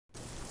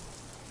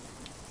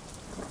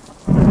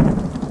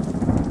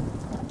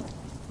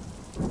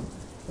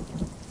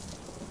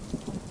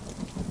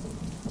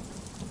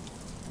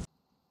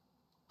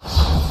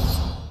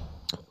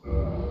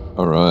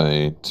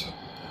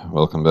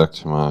welcome back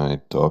to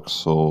my Dark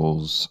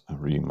Souls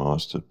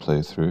remastered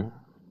playthrough.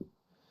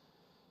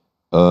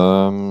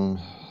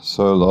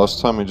 So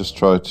last time we just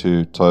tried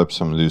to tie up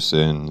some loose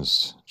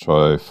ends,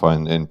 try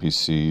find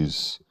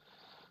NPCs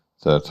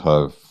that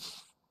have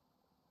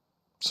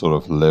sort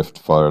of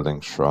left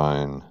Firelink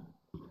Shrine,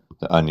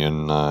 the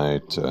Onion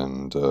Knight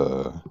and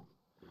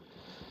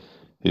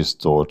his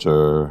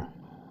daughter,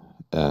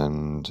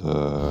 and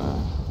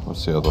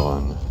what's the other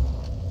one?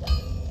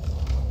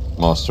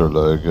 Master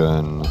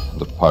Logan,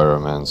 the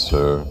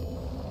Pyromancer.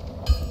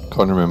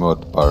 Can't remember what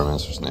the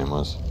Pyromancer's name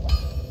was.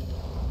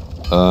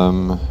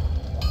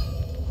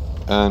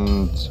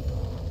 And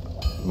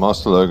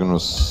Master Logan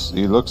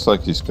he looks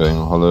like he's going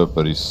hollow,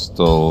 but he's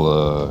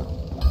still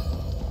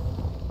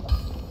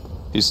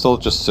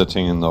just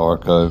sitting in the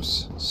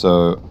archives.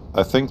 So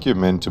I think you're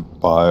meant to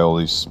buy all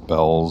these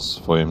spells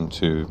for him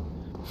to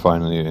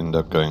finally end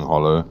up going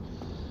hollow.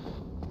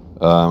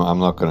 I'm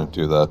not going to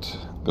do that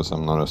because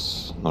I'm not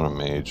a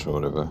mage or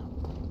whatever.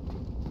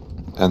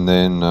 And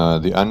then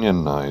the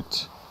Onion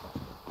Knight,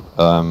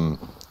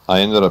 I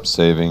ended up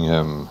saving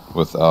him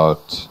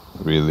without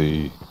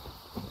really,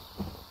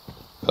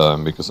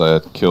 because I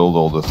had killed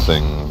all the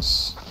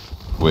things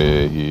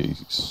where he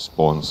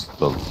spawns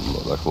the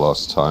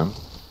last time,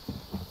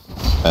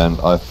 and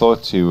I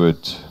thought he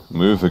would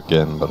move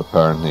again, but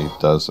apparently he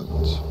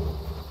doesn't,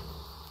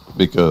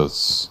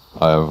 because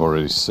I have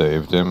already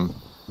saved him.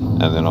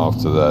 And then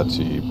after that,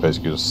 he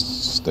basically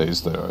just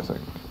stays there, I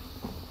think.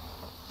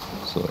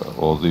 So,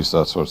 or at least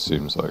that's what it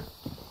seems like.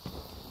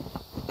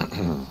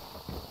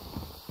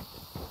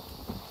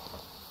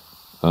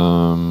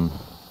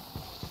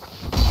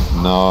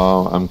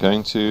 Now I'm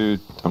gonna do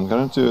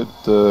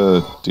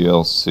the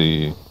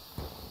DLC.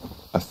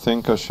 I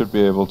think I should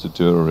be able to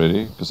do it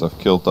already because I've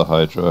killed the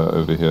Hydra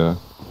over here.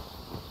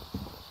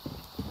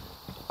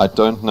 I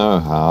don't know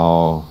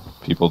how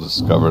people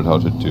discovered how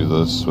to do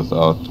this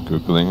without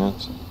Googling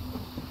it.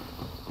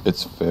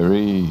 It's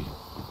very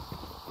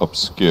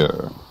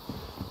obscure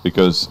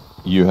because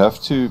you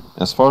have to,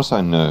 as far as I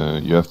know,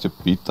 you have to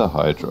beat the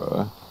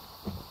Hydra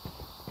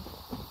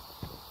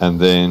and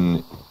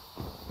then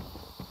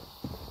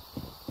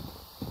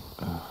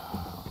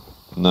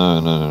no,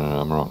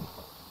 I'm wrong.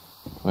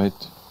 Wait.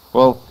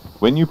 Well,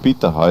 when you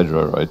beat the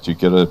Hydra, right, you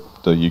get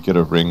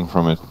a ring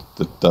from it,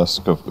 the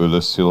Dusk of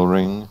Oolacile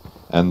ring.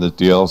 And the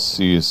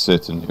DLC is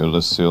set in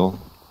Oolacile,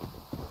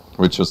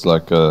 which is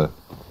like a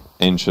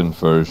ancient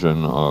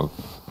version of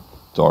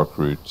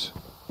Darkroot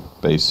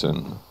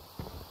Basin,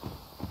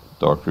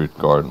 Darkroot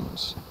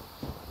Gardens.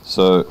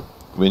 So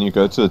when you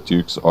go to the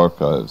Duke's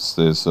archives,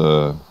 there's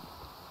one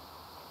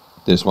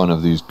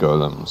of these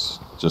golems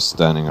just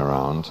standing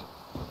around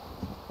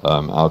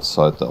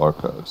outside the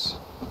archives.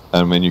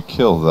 And when you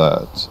kill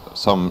that,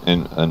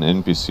 an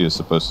NPC is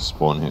supposed to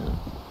spawn here,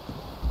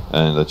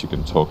 and that you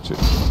can talk to.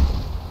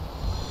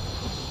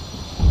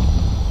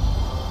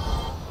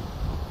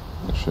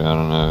 Actually, I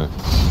don't know.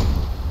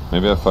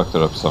 Maybe I fucked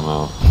it up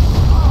somehow.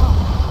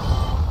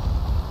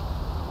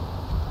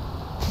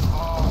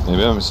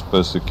 Maybe I'm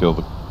supposed to kill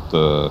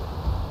the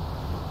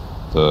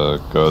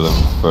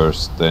golem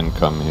first, then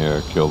come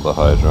here, kill the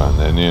Hydra, and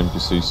then the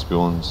NPC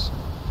spawns.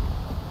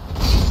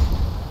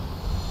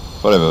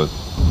 Whatever.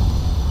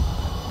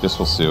 Guess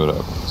we'll see what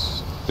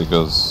happens.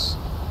 Because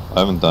I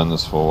haven't done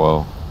this for a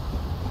while.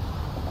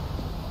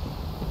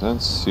 I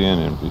don't see an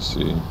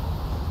NPC.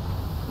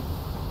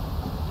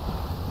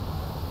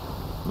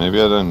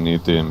 Maybe I don't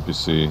need the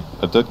NPC.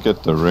 I did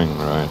get the ring,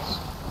 right?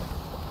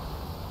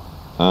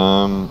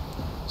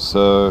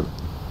 So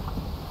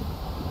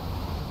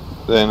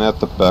then at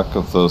the back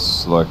of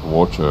this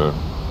water,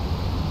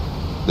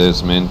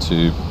 there's meant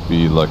to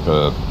be a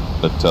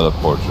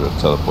teleporter that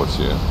teleports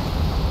you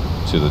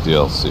to the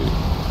DLC.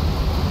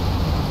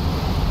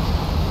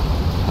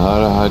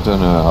 I don't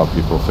know how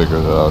people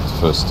figured it out the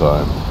first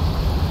time.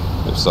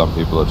 If some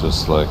people are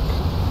just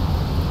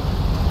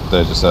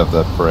they just have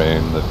that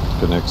brain that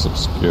connects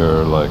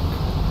obscure,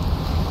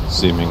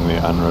 seemingly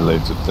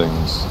unrelated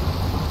things.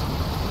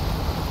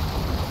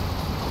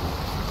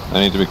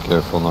 I need to be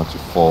careful not to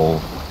fall.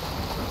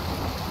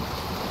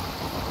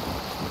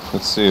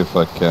 Let's see if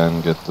I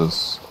can get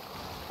this.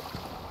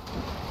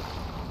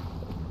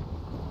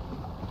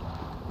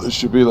 There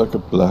should be a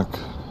black...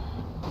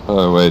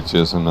 Oh wait,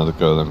 here's another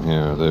golem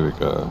here. There we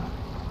go.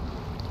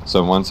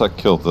 So once I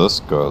kill this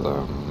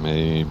golem,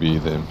 maybe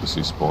the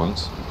NPC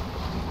spawns.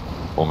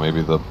 Or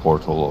maybe the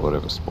portal or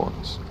whatever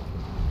spawns.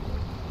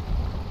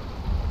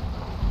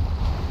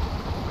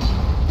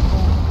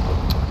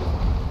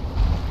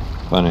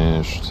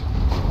 Punished.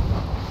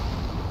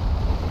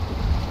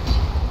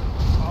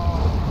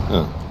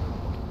 Yeah.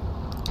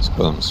 This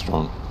golem is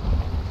strong.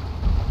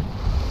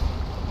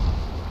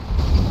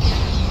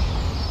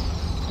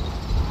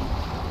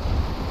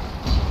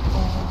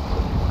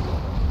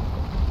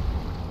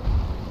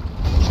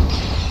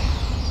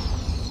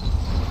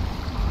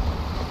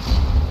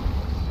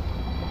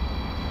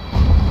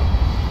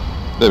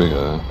 There we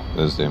go.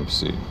 There's the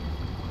NPC.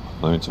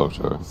 Let me talk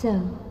to her.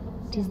 So,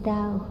 'tis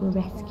thou who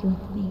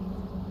rescueth me.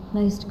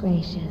 Most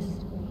gracious,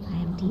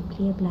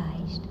 deeply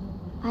obliged.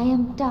 I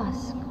am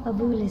Dusk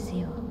of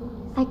Oolacile.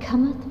 I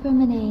cometh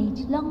from an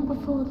age long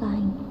before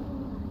thine.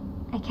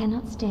 I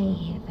cannot stay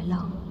here for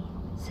long,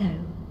 so,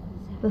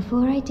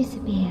 before I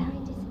disappear,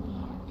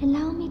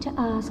 allow me to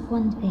ask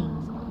one thing.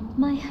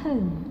 My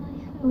home,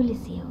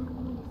 Oolacile,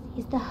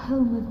 is the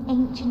home of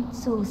ancient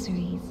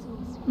sorceries.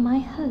 My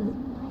hope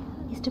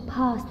is to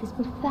pass this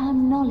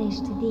profound knowledge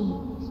to thee,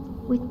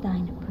 with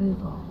thine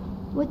approval.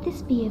 Would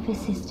this be of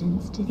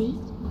assistance to thee?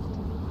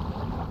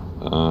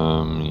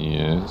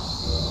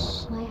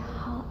 Yes. My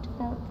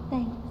heartfelt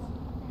thanks.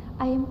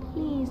 I am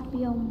pleased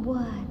beyond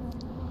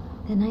words.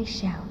 Then I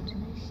shout,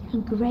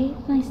 engrave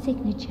my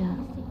signature.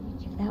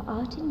 If thou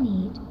art in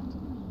need,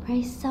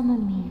 pray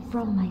summon me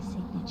from my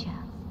signature.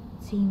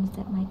 It seems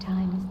that my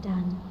time is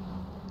done.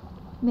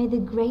 May the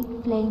great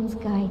flames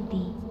guide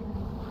thee.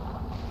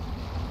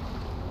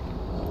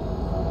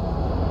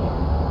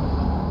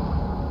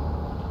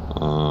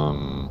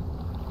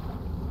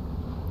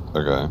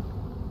 Okay.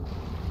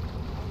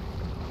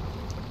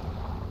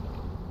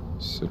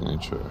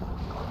 Signature.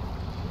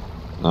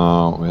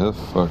 Now, where the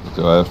fuck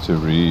do I have to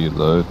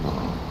reload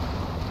now?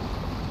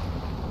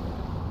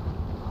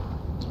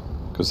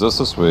 Because this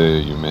is where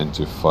you meant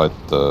to find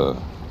the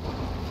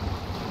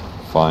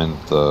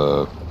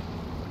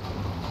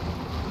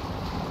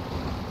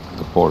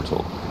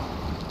portal.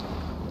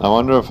 I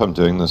wonder if I'm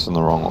doing this in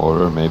the wrong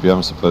order. Maybe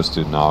I'm supposed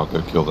to now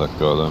go kill that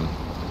golem.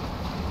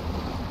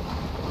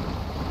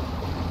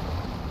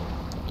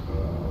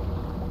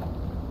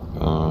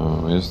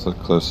 Where's the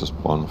closest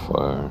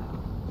bonfire?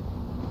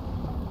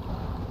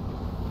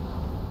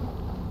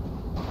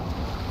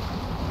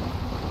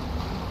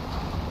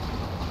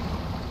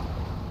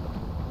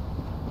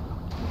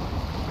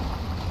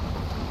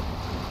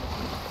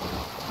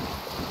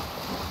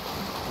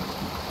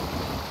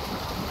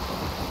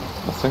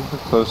 I think the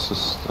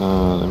closest,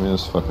 let me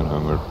just fucking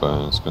homeward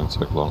bone. It's gonna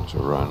take long to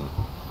run.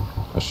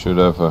 I should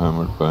have a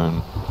homeward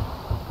bone.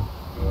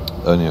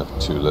 Only have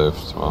 2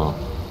 left. Wow.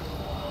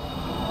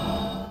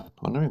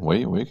 Wondering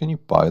where can you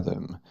buy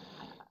them?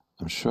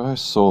 I'm sure I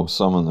saw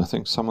someone. I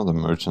think some of the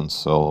merchants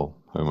sell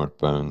homeward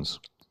bones.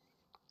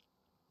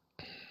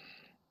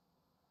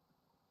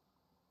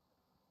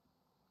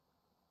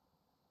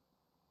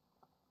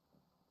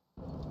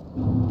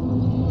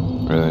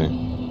 Really?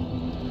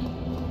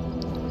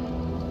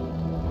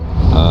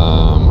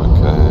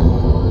 Okay.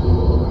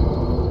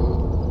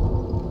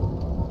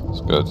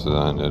 Let's go to the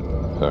Undead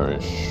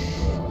Parish.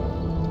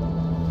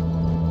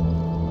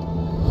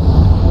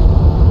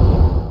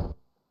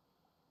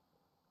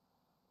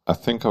 I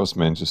think I was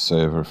meant to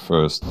save her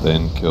first,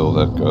 then kill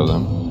that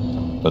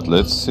golem. But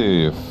let's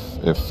see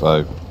if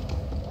I...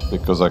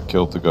 Because I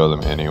killed the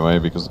golem anyway,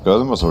 because the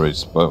golem was already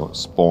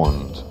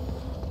spawned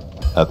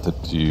at the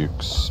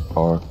Duke's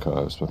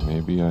archives, but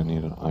maybe I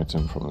need an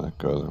item from that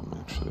golem,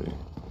 actually.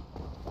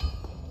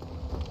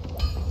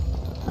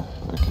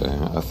 Okay,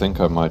 I think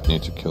I might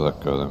need to kill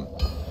that golem.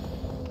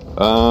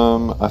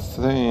 I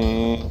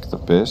think the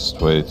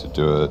best way to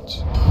do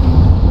it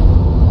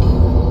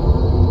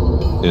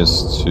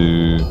is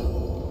to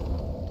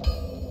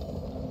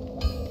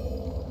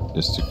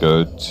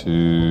go to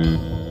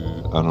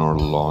an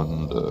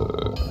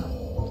Orlando,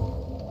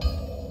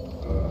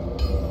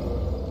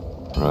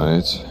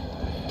 right,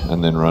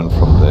 and then run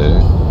from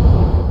there,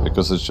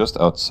 because it's just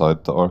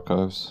outside the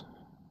archives.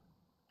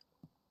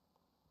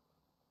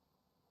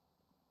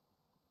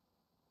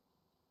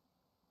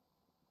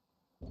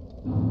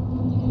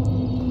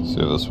 See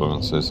if this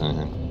woman says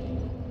anything.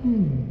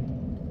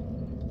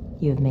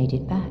 You have made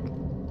it back.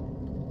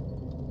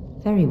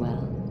 Very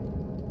well.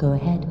 Go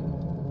ahead.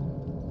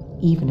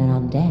 Even an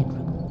undead.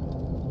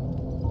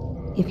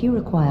 If you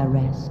require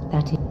rest,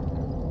 that is...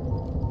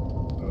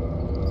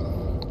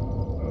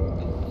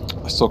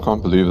 I still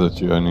can't believe that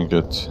you only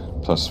get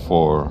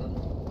 +4,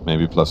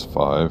 maybe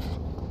 +5,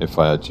 if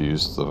I had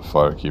used the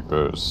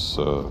Firekeepers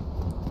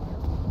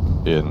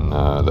in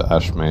the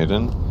Ash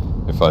Maiden.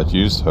 If I'd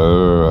used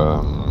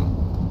her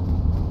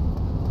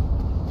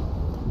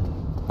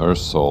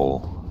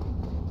soul,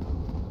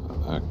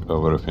 I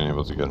would have been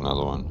able to get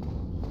another one.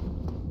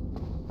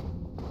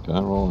 Can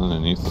I roll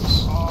underneath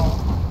this?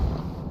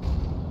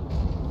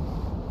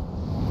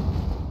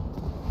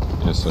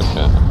 Yes, I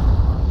can.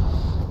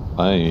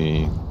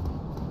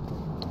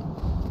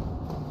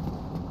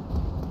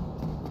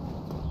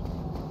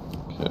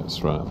 Okay,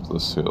 let's run up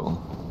this hill.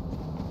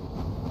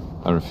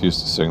 I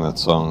refuse to sing that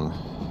song.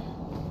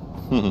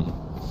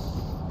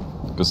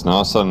 Because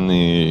now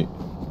suddenly,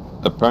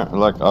 apparently,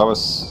 like I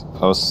was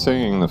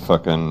singing the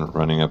fucking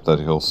running up that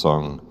hill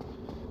song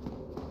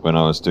when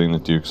I was doing the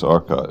Duke's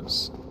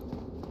archives.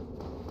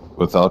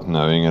 Without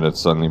knowing it, it's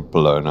suddenly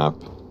blown up,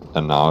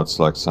 and now it's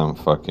like some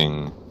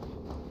fucking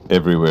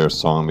everywhere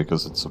song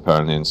because it's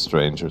apparently in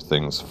Stranger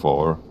Things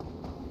 4.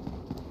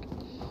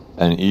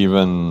 And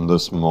even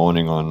this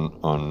morning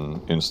on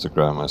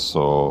Instagram, I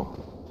saw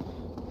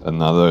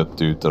another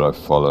dude that I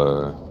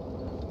follow.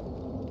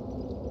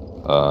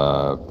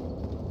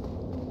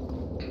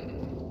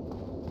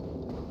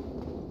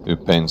 Who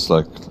paints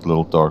like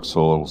little Dark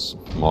Souls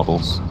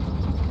models,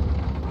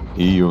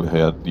 he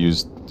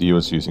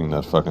was using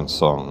that fucking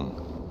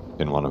song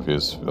in one of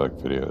his like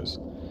videos.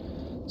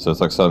 So it's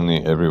like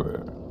suddenly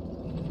everywhere.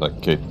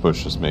 Like Kate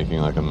Bush is making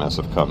like a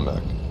massive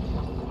comeback.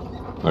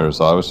 Whereas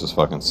I was just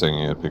fucking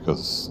singing it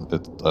because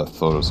I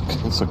thought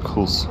it's a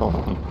cool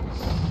song.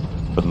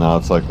 But now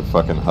it's like the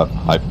fucking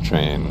hype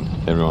train.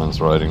 Everyone's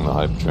riding the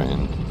hype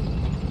train.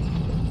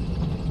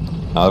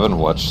 I haven't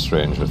watched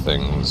Stranger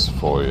Things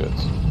 4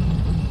 yet.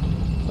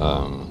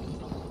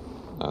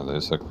 No,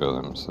 there's a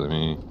golem, so let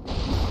me...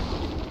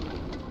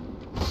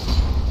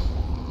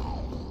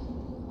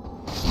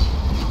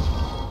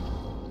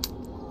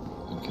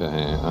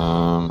 Okay,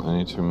 I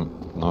need to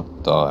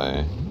not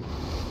die.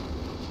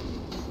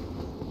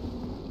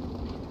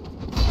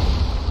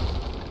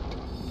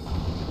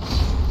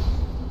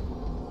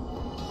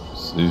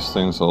 So these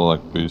things are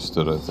like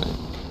boosted, I think.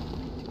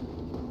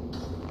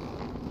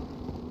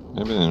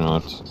 Maybe they're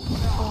not.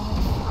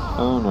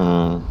 Oh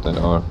no,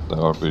 they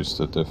are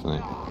boosted,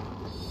 definitely.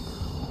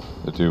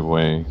 They're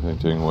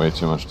doing way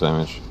too much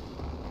damage.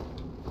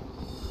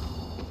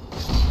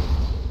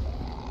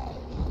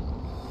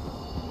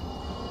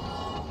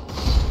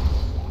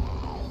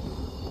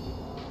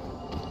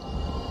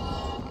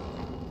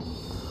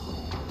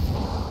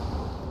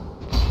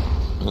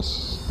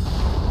 Yes.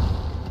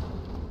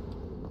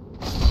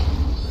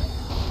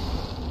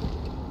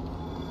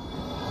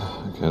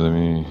 Okay, let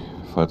me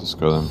fight this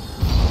golem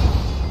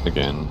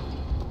again.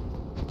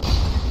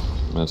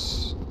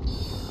 Miss.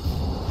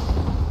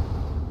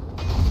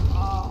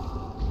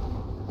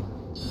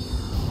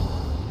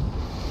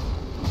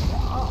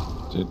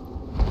 Dude.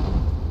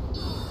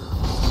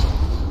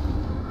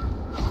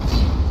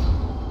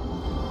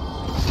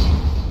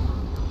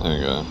 There we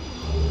go.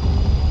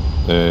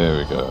 There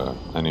we go.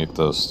 I need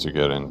this to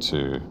get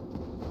into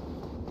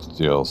the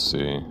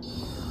DLC.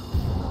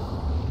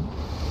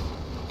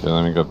 Okay,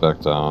 let me go back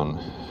down.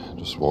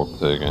 Just walk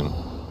there again.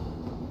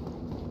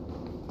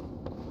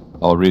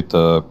 I'll read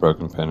the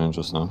broken pendant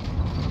just now.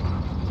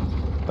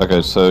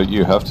 Okay, so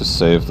you have to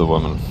save the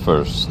woman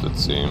first, it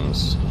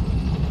seems.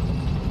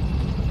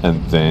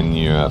 And then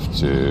you have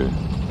to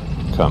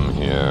come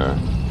here.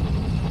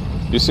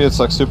 You see, it's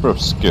like super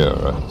obscure,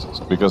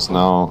 right? Because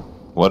now,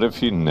 what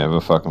if you never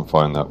fucking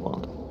find that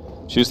woman?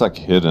 She's like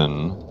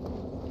hidden.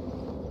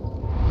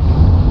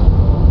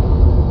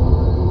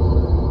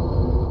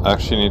 I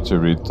actually need to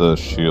read the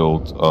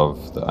Shield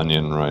of the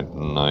Onion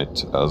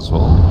Knight as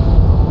well.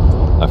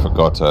 I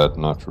forgot I had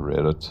not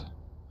read it.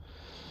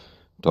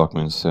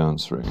 Darkmoon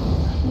Sounds Ring.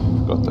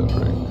 Forgot that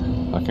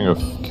ring. I can go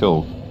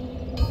kill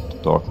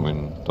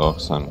Dark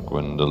Sun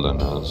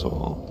Gwendolyn as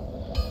well.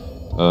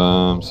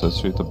 So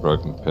let's read the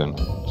broken pendant.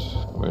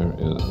 Where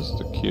is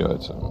the key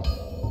item?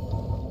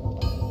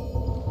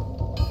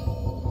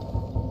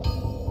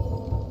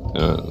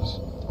 Here it is.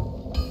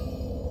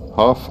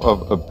 Half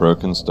of a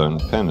broken stone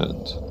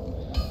pendant.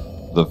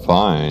 The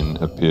vine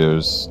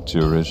appears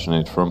to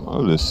originate from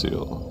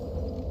Oolacile.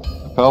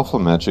 A powerful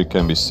magic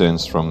can be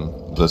sensed from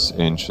this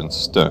ancient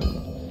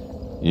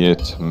stone,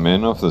 yet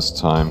men of this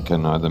time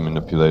can neither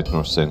manipulate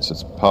nor sense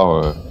its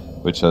power,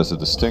 which has a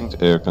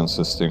distinct air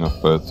consisting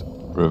of both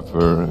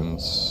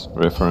reference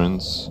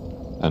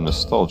and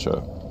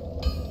nostalgia.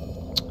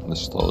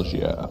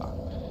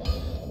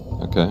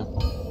 Okay.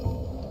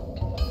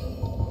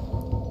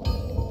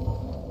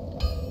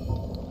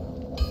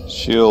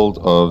 Shield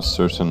of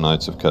certain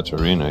Knights of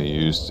Katarina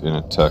used in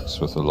attacks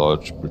with a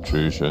large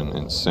protrusion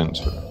in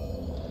center.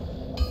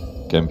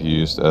 Can be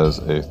used as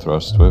a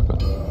thrust weapon.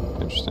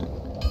 Interesting.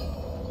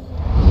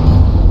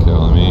 Okay,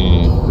 let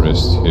me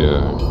rest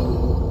here.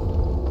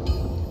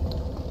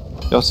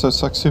 Yeah, so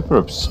it's like super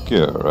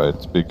obscure,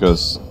 right?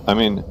 Because I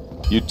mean,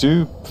 you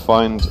do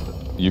find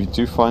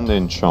the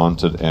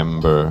enchanted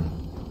ember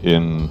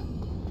in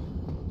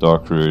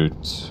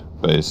Darkroot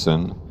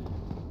Basin,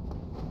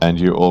 and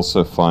you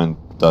also find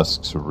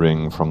Dusk's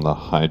ring from the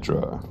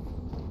Hydra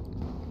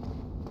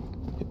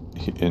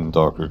in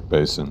Darkroot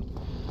Basin.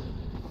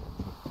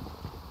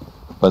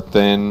 But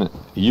then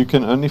you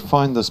can only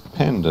find this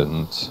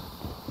pendant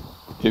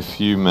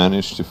if you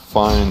manage to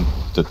find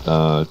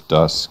the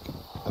Dusk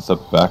at the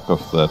back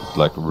of that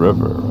like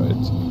river,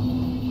 right?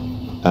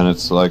 And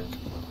it's like,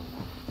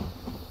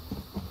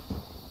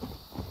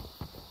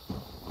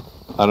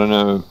 I don't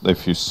know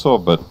if you saw,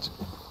 but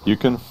you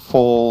can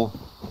fall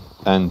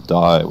and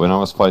die. When I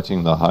was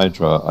fighting the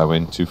Hydra, I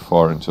went too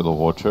far into the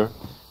water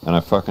and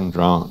I fucking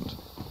drowned.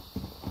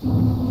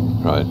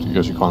 Right?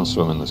 Because you can't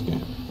swim in this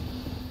game.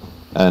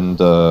 And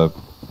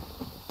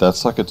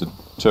that's like a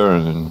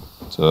deterrent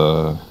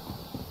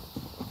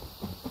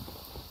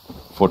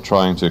for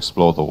trying to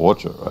explore the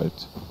water,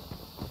 right?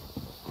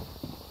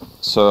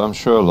 So I'm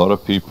sure a lot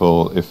of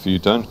people, if you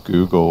don't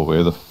Google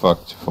where the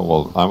fuck,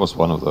 well, I was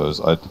one of those.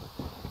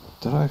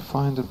 Did I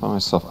find it by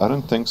myself? I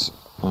don't think so.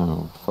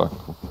 Oh, fuck.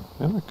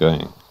 Where am I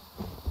going?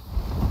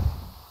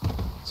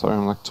 Sorry,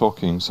 I'm like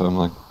talking, so I'm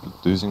like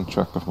losing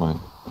track of my...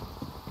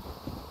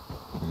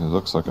 It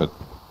looks like I'm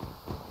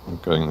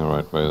going the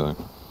right way though.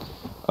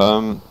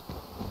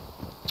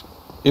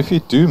 if you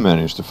do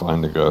manage to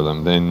find the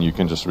golem, then you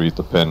can just read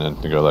the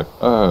pendant and go like,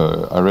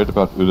 oh, I read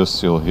about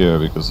Oolacile here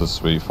because this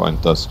is where you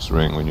find Dusk's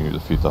ring when you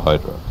defeat the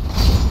Hydra.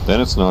 Then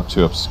it's not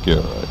too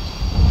obscure, right?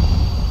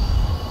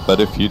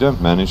 But if you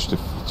don't manage to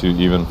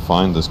even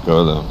find this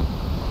golem,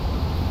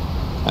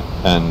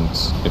 and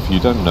if you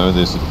don't know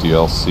there's a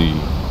DLC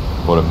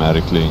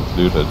automatically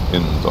included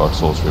in Dark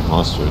Souls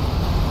Remastered,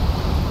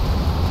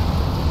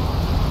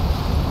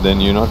 then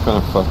you're not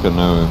gonna fucking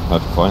know how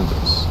to find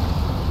this.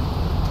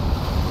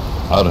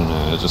 I don't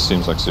know, it just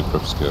seems like super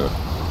obscure.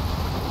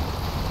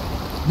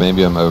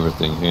 Maybe I'm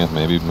overthinking it,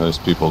 maybe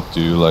most people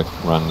do like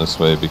run this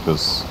way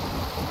because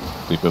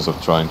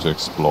of trying to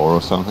explore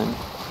or something.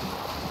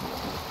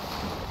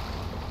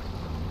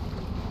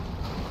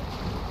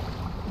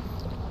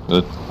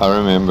 But I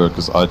remember,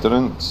 because I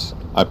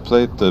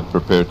played the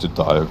Prepare to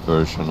Die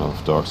version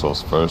of Dark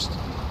Souls first.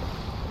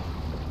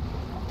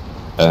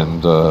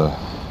 And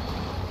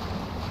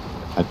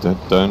I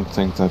don't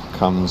think that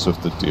comes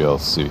with the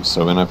DLC.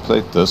 So when I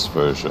played this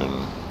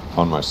version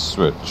on my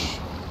Switch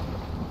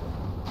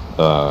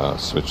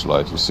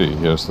Lite, you see,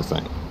 here's the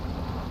thing.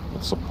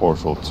 It's a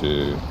portal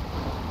to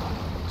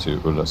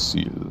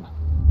Oolacile.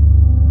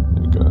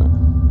 Here we go.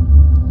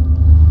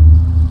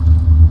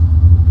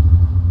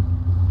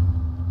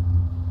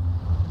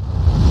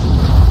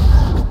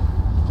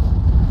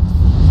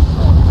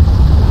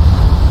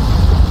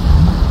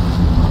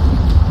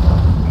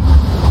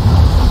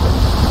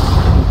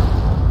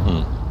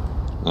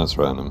 That's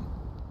random.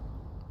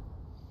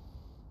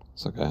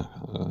 It's like a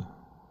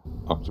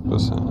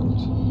octopus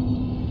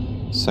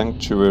hand.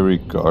 Sanctuary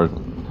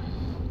Garden.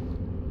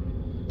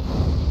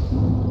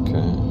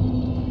 Okay.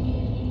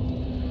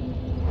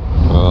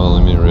 Well,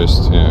 let me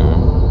rest here.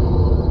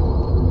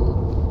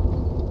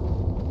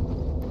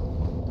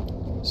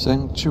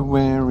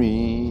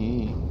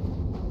 Sanctuary.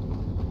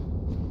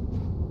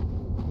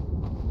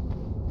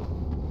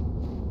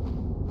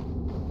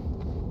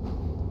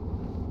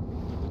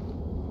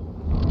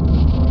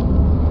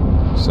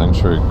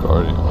 Sanctuary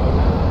Guardian.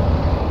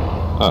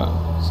 Ah,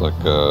 it's like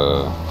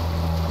oh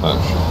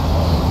shit.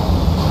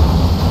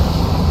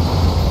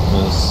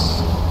 Yes.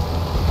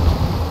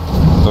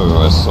 Oh,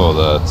 I saw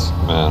that.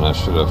 Man, I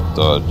should have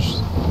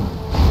dodged.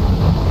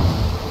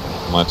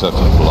 Might have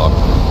to block.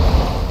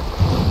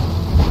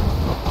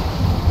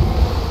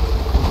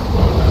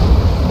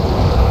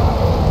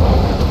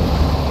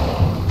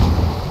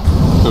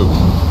 Ooh.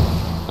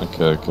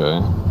 Okay.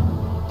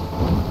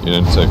 You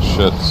didn't take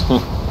shit.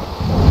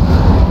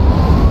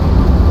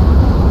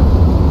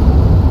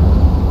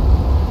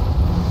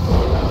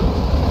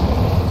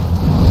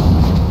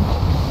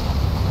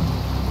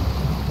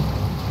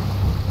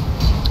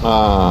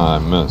 Ah, I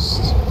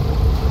missed.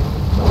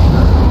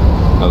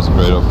 That was a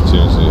great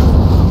opportunity.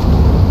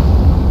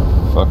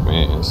 Fuck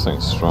me, this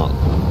thing's strong.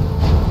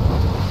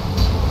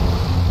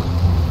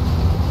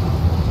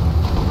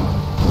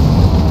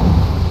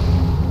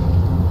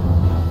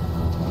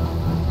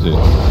 Dude.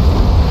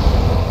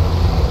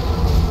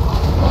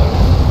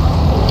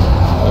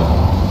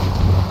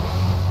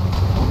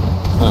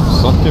 Oh,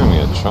 it's not giving me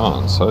a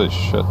chance, holy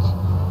shit.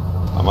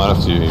 I might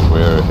have to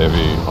wear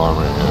heavy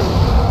armor here.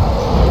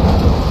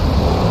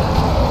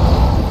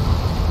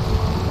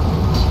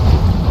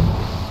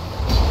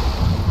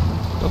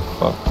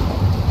 Fuck.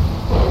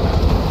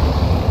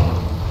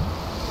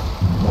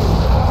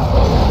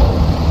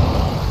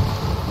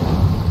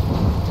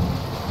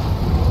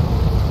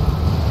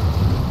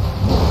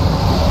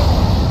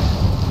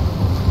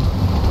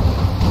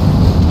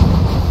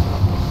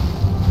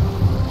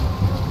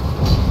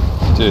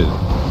 Dude,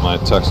 my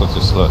attacks are too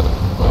slow.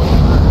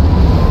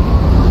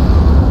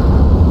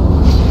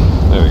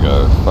 There we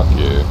go, fuck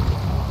you.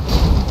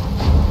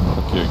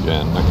 Fuck you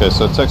again. Okay,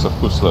 so it takes a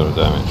full load of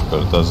damage,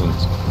 but it doesn't...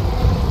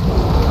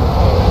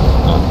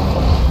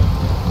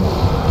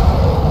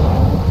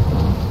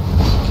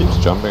 Keeps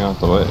jumping out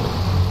the way.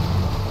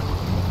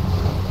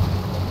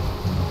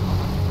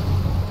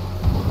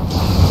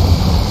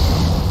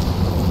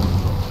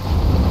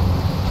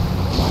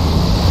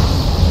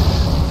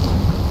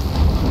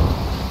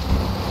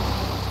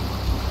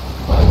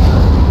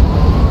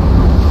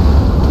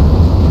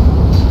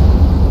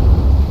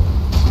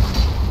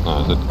 Oh,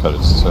 I did cut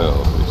its tail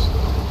at least.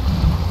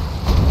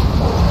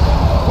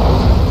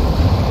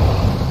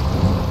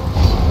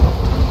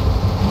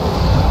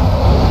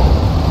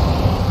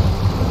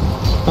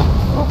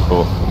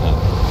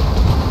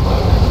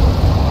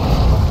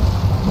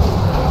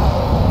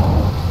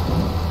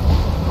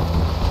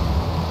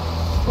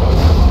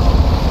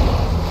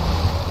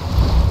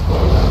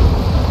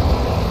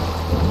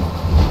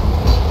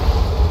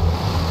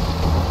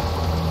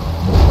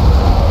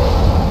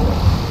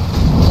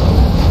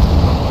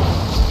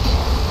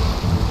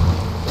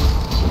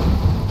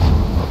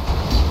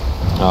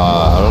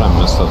 How did I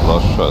miss that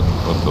last shot?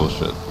 What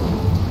bullshit.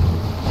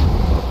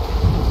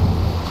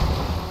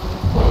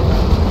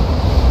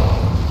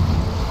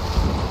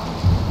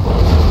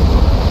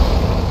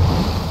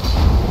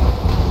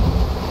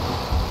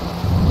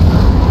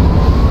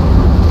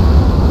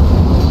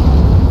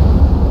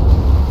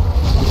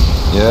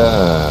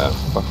 Yeah,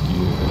 fuck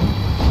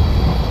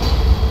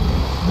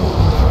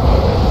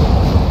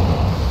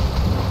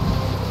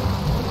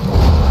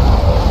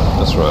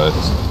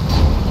right.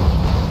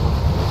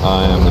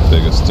 I am the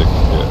biggest dick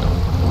here.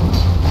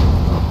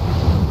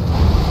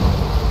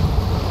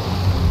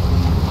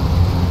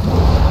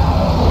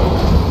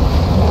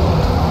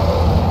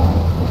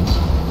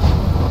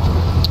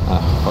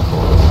 Ah, fuck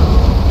off.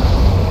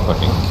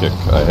 Fucking kick.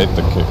 I hate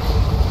the kick.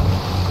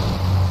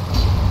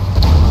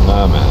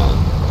 Nah, man.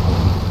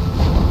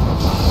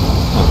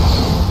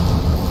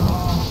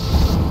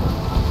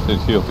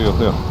 Dude, heal, heal,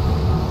 heal.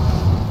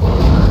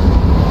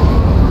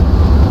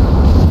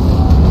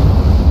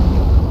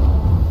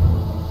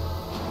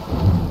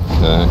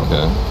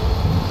 Okay.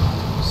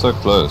 So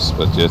close,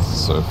 but yet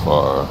so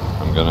far.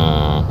 I'm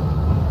gonna...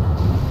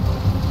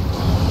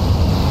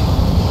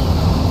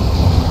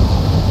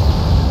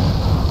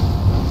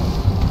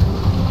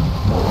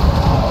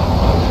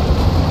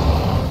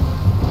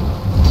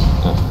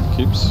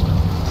 keeps.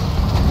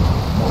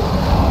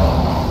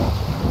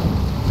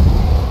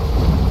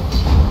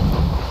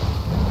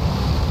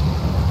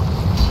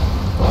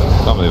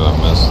 Can't believe I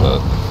missed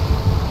that.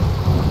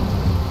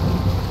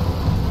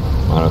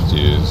 Might have to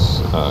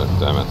use... oh,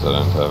 damn it, I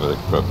don't have it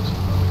equipped.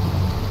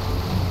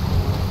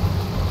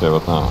 Okay,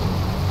 what now?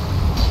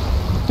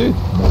 Dude!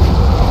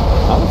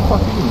 How the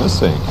fuck are you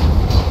missing?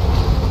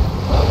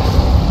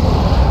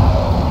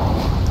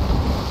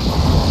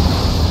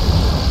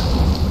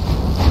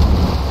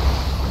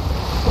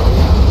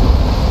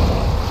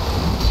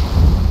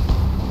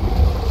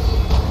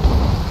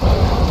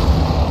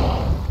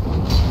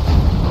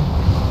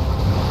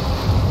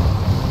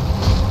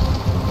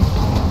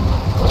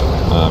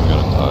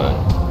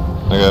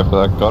 Okay, but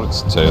I got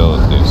its tail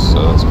at least, so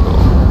that's cool.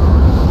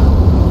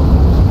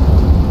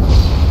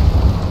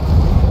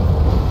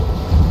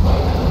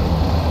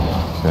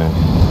 Okay.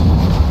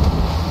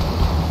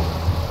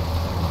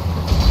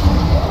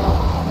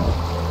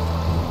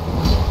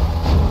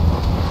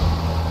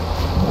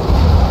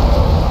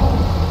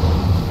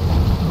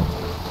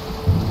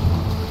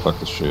 Fuck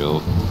the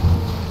shield.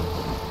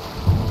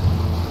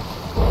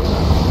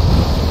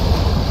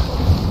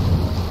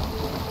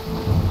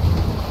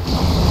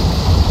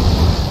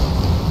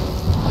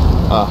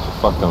 Ah,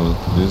 fuck, I'm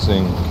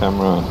losing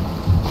camera.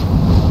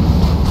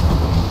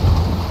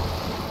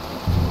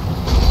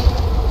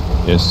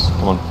 Yes,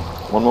 come on.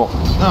 One more.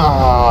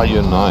 Ah,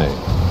 you're nice.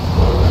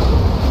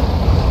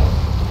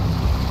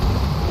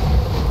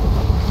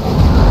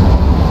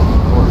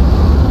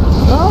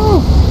 No!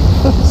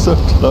 That's so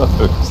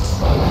close.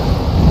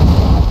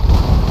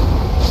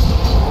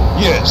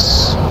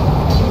 Yes!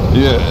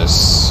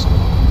 Yes!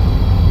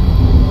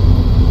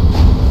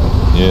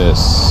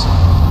 Yes.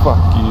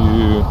 Fuck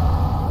you.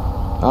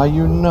 Are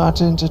you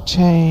not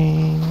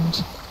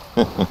entertained?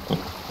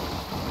 Oh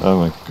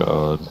my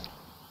god.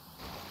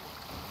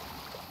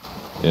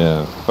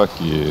 Yeah, fuck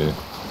you.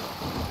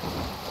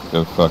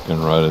 Go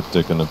fucking ride a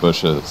dick in the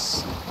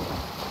bushes.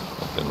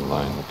 Fucking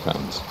lying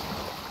cunt.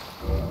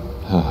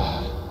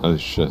 Holy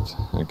shit,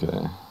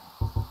 okay.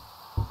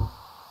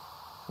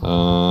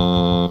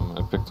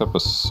 I picked up a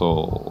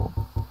soul.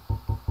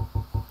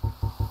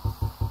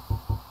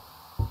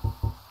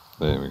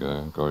 There we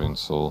go, Guardian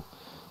Soul.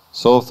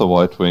 Soul of the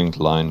white-winged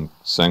lion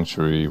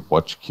sanctuary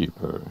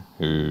watchkeeper,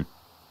 who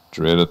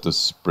dreaded the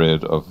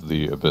spread of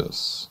the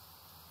abyss.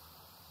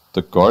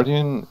 The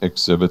Guardian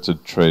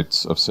exhibited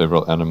traits of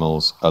several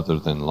animals other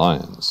than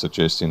lions,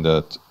 suggesting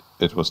that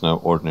it was no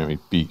ordinary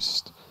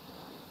beast,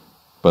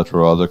 but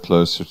rather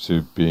closer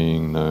to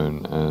being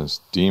known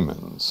as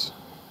demons.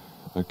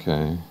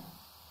 Okay.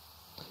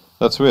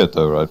 That's weird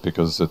though, right?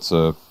 Because it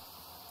says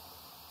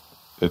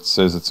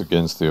it's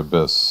against the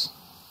abyss.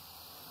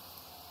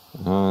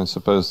 I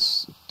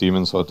suppose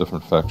demons are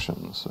different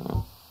factions.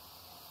 So.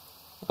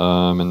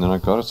 And then I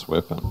got its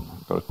weapon. I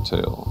got a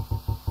tail.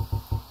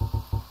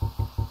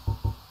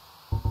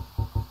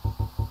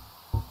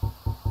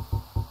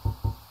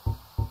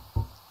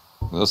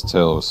 This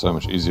tail was so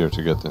much easier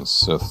to get than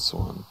Sith's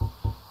one.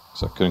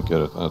 Because I couldn't get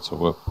it. That's a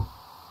whip.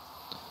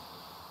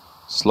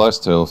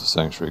 Sliced tail of the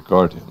Sanctuary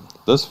Guardian.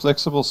 This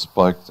flexible,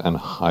 spiked, and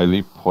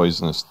highly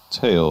poisonous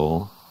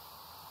tail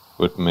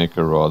would make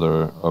a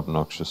rather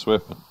obnoxious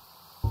weapon.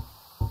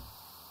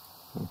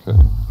 Okay,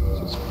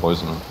 so it's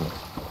poison.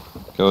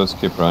 Okay, let's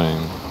keep running.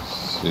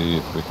 See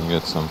if we can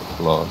get some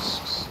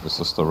flasks. Is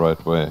this the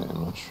right way?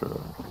 I'm not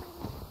sure.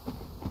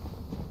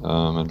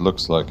 It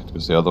looks like it,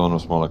 because the other one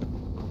was more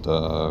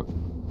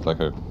like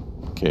a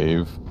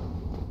cave.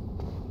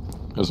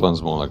 This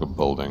one's more like a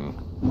building.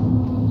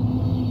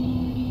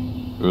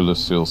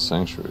 Oolacile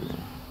Sanctuary.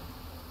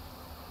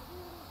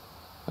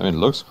 I mean, it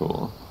looks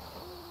cool.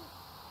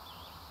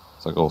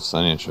 It's like all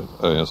sunny and shit.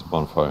 Oh, there's a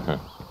bonfire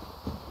here.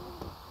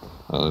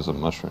 Oh, there's a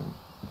mushroom.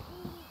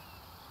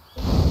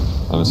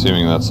 I'm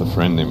assuming that's a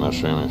friendly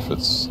mushroom if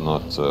it's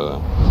not,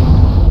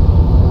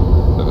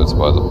 if it's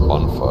by the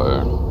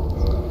bonfire.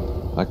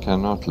 I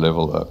cannot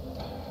level up.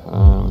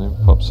 Let me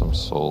pop some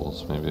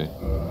souls, maybe.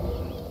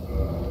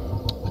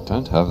 I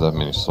don't have that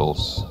many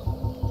souls.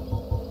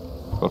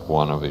 Got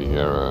one of a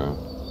hero.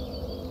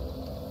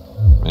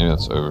 Maybe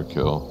that's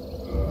overkill.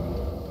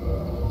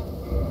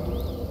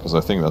 Because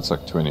I think that's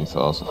like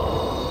 20,000.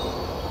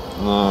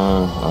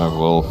 No, I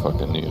will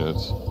fucking need it.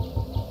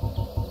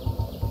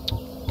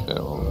 Okay,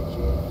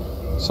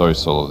 well... Sorry,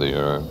 Soul of the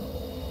Arrow.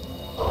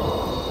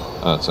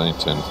 Ah, it's only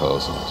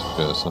 10,000.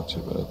 Okay, it's not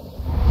too bad.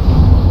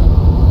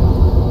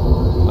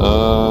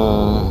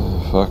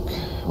 Fuck.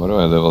 What do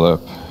I level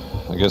up?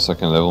 I guess I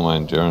can level my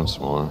endurance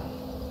more.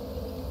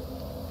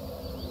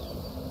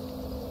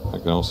 I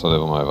can also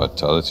level my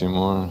vitality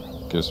more.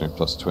 Gives me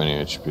plus 20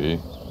 HP.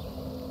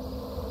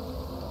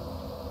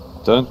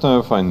 Don't know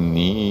if I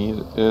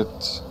need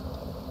it.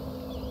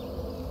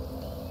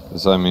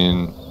 Because I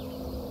mean,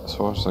 as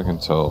far as I can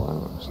tell,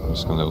 I'm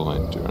just gonna level my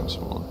endurance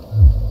more.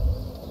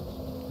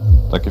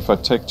 Like if I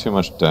take too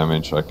much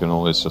damage, I can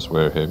always just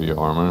wear heavy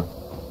armor.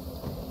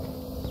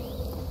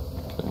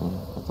 Okay,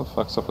 what the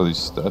fuck's up with these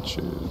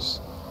statues?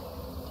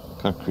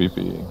 Kinda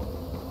creepy.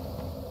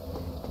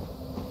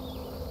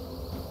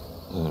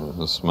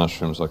 This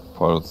mushroom's like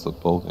part of the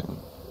building.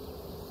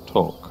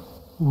 Talk.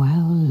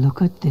 Well,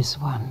 look at this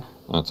one.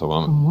 That's a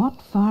woman. From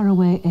what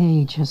faraway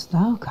age hast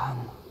thou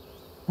come?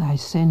 Thy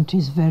scent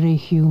is very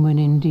human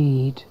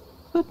indeed,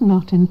 but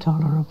not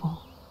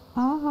intolerable.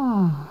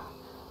 Ah,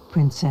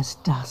 Princess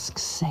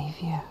Dusk's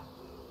savior.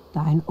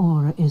 Thine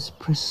aura is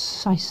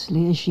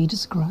precisely as she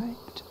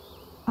described.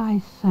 I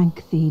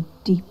thank thee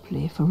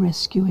deeply for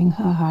rescuing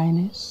Her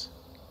Highness,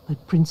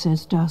 but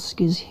Princess Dusk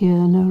is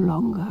here no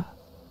longer,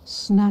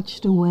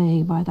 snatched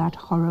away by that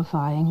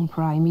horrifying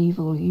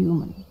primeval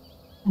human.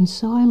 And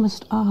so I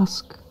must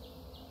ask,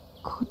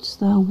 couldst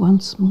thou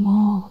once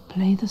more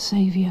play the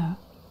savior?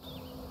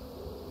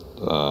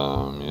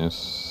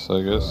 Yes,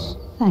 I guess.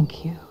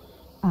 Thank you.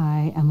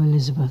 I am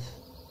Elizabeth,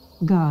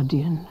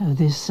 guardian of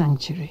this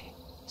sanctuary,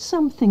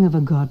 something of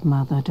a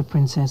godmother to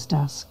Princess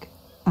Dusk.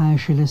 I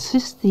shall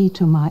assist thee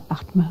to my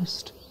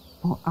utmost,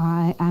 for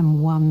I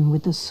am one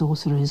with the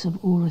sorceries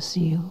of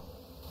Oolacile.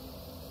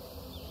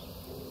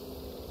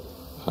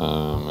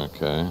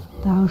 Okay.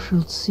 Thou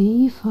shalt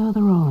see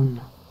further on,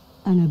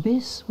 an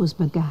abyss was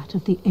begat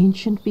of the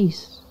ancient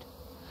beast,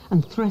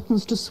 and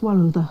threatens to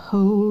swallow the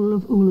whole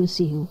of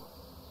Oolacile.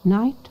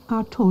 Knight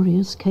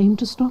Artorius came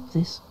to stop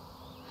this,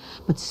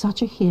 but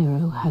such a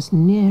hero has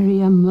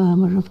nary a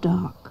murmur of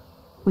dark.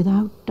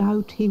 Without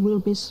doubt he will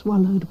be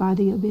swallowed by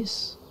the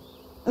abyss,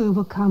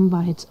 overcome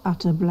by its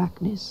utter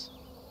blackness.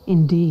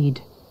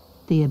 Indeed,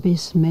 the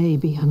abyss may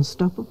be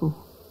unstoppable.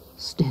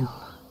 Still,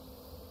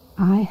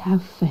 I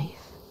have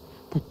faith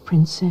that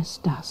Princess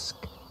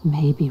Dusk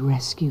may be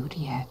rescued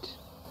yet.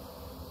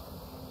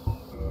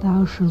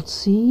 Thou shalt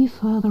see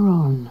further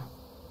on,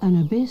 an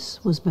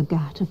abyss was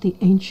begat of the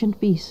ancient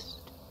beast,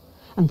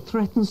 and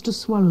threatens to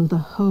swallow the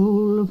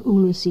whole of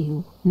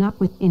Oolacile, not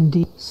with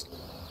indeed.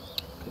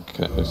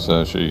 Okay,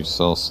 so she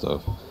sells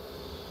stuff.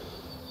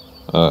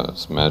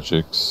 It's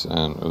magics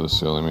and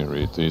Oolacile. Let me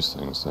read these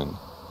things then.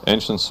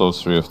 Ancient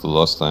sorcery of the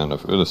lost land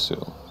of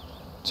Oolacile.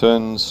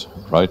 Turns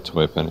right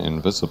weapon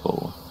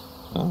invisible.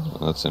 Oh,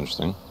 that's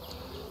interesting.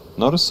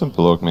 Not a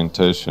simple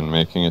augmentation,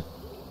 making it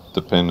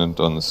dependent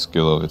on the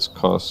skill of its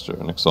caster.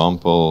 An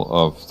example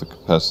of the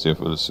capacity of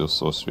Oolacile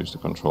sorcery is to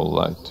control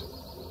light.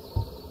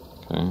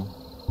 Okay.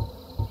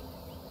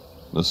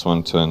 This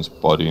one turns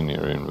body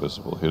near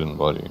invisible, hidden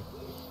body.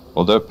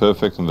 Although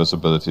perfect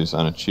invisibility is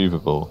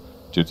unachievable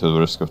due to the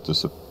risk of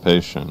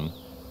dissipation,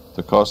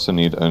 the caster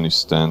need only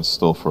stand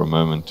still for a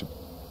moment to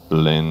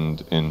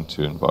blend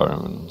into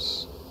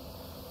environments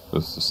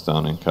with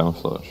astounding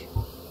camouflage.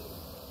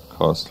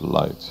 Cast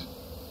light.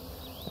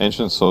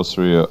 Ancient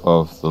sorcery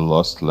of the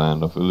lost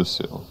land of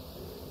Oolacile.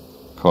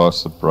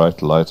 Casts a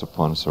bright light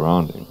upon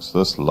surroundings.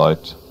 This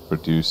light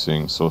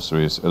producing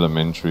sorcery is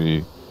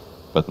elementary,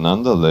 but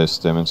nonetheless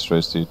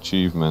demonstrates the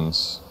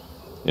achievements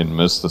in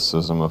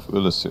mysticism of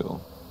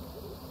Oolacile.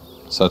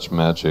 Such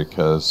magic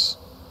has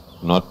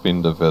not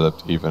been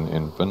developed even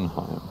in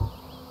Vinheim.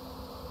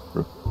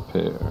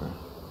 Repair.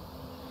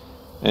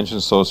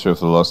 Ancient sorcery of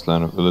the lost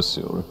land of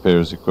Oolacile.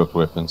 Repairs equipped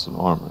weapons and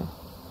armor.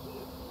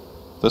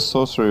 This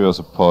sorcery was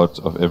a part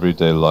of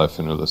everyday life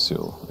in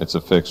Oolacile. Its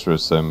effects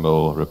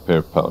resemble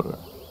repair powder,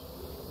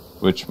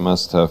 which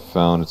must have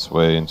found its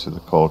way into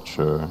the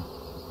culture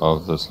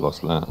of this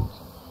lost land.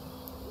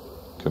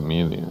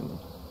 Chameleon.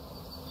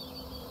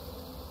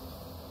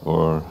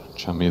 Or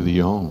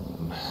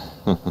chameleon.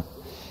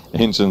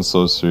 Ancient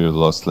sorcery of the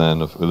lost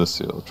land of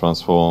Oolacile.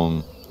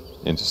 Transform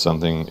into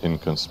something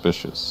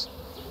inconspicuous.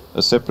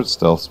 A separate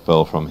stealth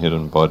spell from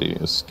hidden body.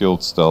 A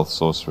skilled stealth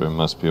sorcerer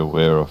must be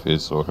aware of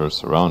his or her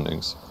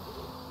surroundings,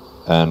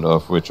 and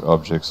of which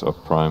objects are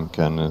prime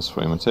candidates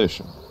for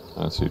imitation.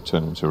 So you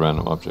turn into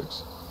random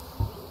objects.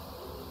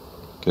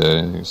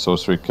 Okay,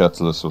 sorcery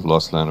catalyst of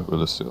Lost Land of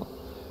Oolacile.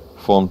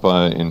 Formed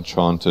by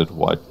enchanted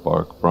white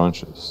bark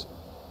branches.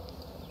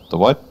 The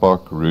white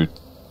bark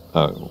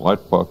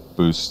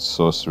boosts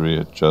sorcery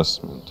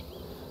adjustment.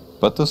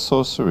 But the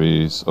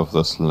sorceries of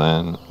this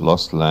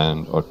lost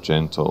land are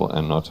gentle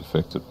and not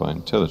affected by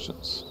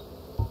intelligence.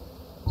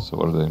 So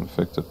what are they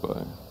infected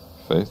by?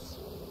 Faith?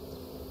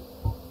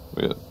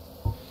 Weird.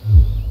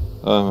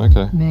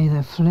 Okay. May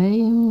the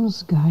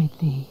flames guide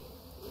thee.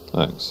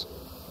 Thanks.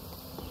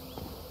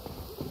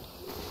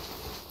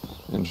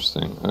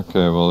 Interesting.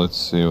 Okay, well, let's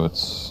see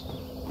what's...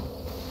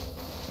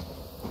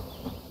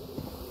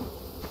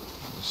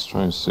 Just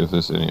trying to see if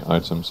there's any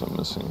items I'm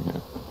missing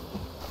here.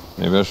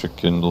 Maybe I should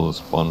kindle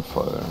this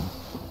bonfire.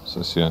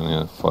 So I see I only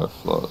have 5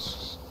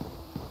 flasks.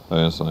 Oh,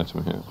 there's an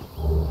item here.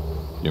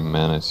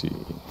 Humanity.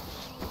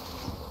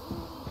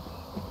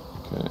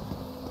 Okay.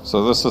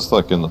 So this is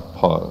like in the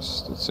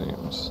past, it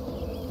seems.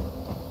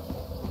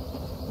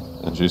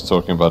 And she's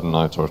talking about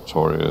Knight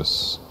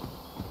Artorias.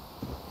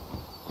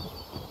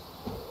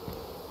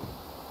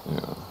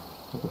 Yeah.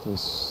 Look at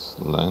this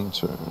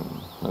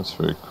lantern. That's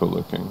very cool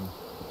looking.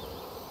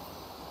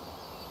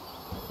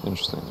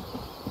 Interesting.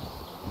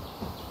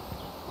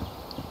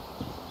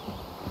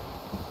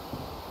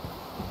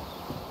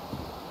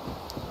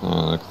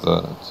 Oh, look at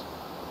that.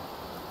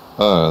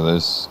 Oh,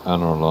 there's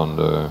Anne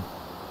Orlando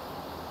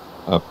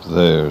up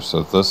there.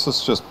 So this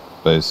is just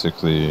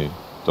basically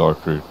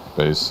Darkroot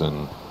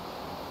Basin.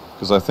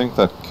 Because I think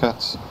that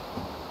cat...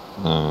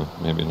 No,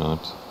 maybe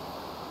not.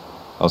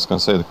 I was going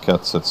to say the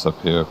cat sits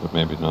up here, but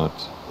maybe not.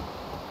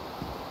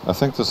 I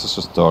think this is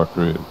just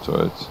Darkroot,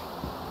 right?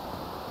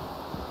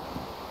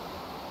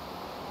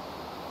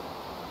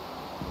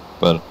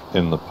 But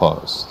in the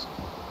past.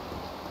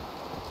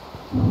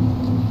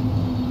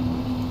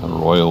 A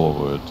royal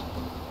wood.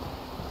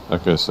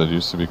 Okay, so it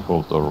used to be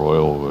called the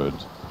royal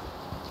wood.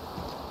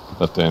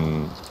 But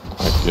then,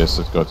 I guess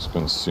it got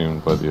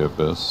consumed by the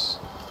abyss.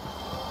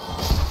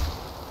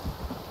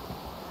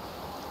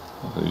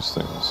 What are these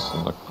things?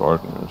 They're like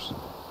gardeners.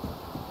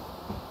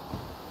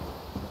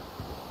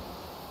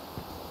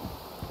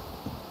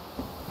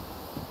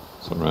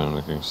 Some random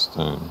looking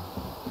stone.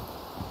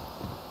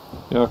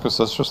 Yeah, because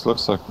this just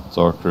looks like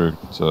Darkroot.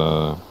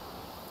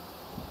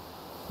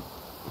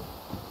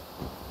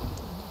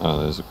 Oh,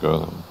 there's a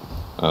golem.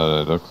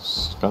 It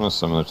looks kind of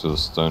similar to the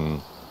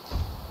stone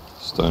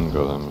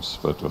golems,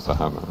 but with a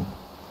hammer.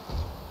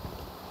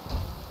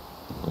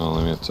 Oh,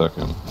 let me attack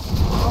him.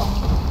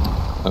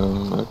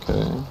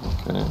 Okay.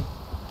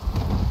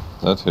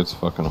 That hits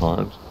fucking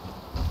hard.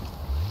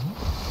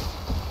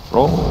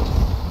 Roll!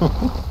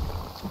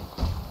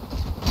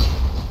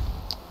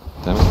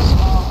 Damn it.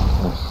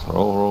 Ugh,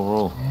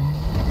 roll.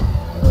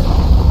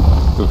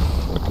 Oof,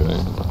 okay.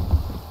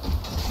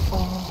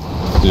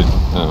 Dude,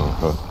 oh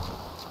god.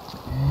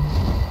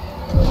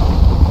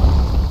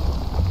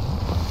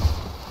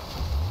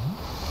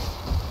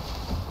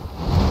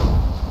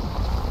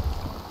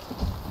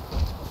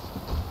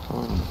 Come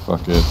on,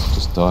 fuck it,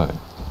 just die.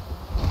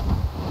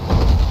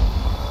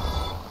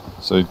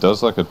 So he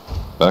does like a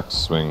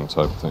backswing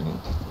type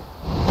thing.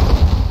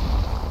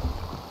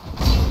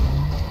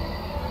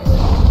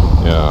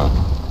 Yeah.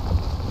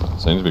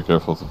 So I need to be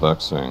careful with the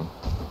backswing.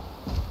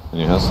 And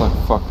he has like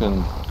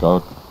fucking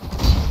god...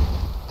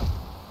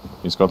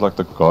 He's got like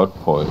the god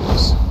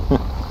poise.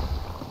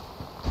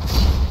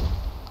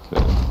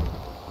 Okay.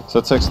 So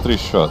it takes 3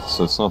 shots,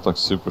 so it's not like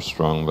super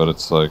strong, but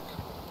it's like...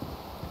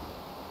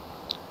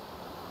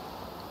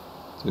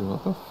 Dude,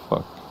 what the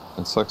fuck?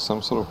 It's like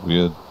some sort of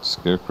weird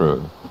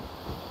scarecrow.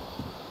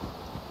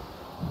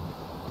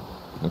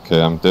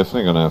 Okay, I'm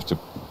definitely gonna have to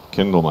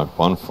kindle my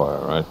bonfire,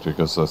 right?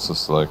 Because that's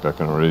just like, I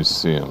can really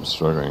see I'm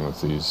struggling with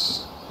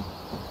these.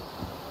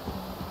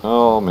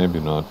 Oh, maybe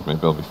not.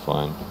 Maybe I'll be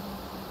fine.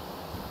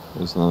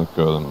 There's another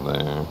golem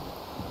there.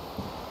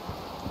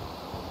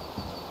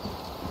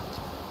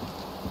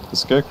 The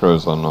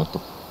scarecrows are not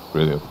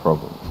really a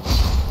problem.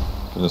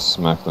 You can just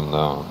smack them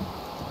down.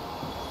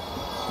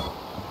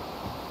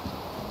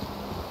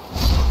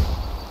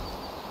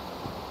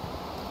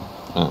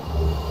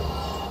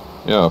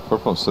 Yeah,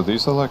 purple. So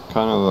these are like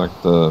kind of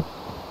like the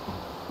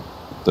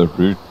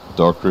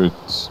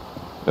Darkroot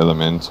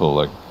elemental,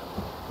 like,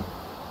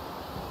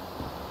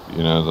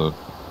 you know,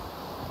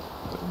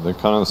 they're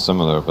kind of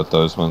similar, but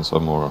those ones are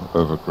more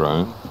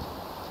overgrown.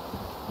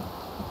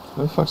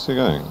 Where the fuck's he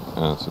going?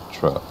 Oh, it's a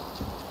trap.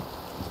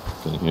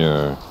 You can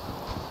hear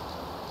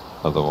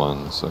other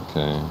ones.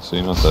 Okay, so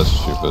you're not that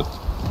stupid.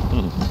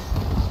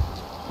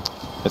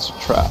 It's a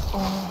trap.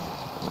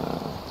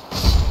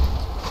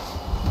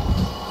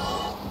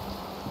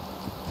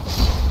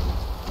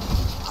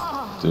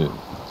 Dude,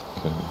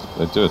 okay.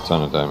 They do a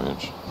ton of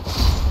damage.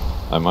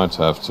 I might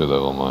have to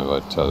level my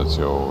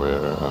vitality or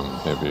wear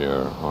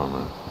heavier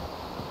armor.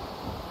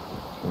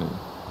 Okay.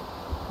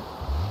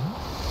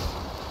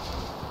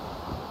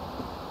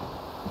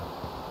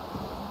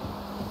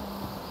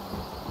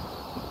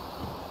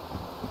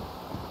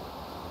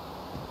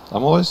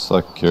 I'm always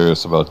like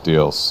curious about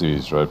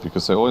DLCs, right?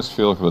 Because they always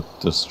feel a bit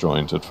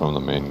disjointed from the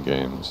main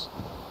games.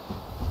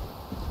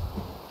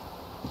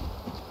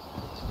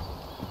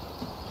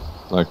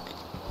 Like,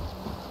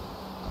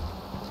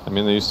 I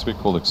mean, they used to be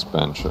called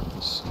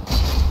expansions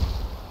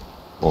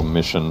or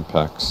mission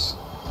packs.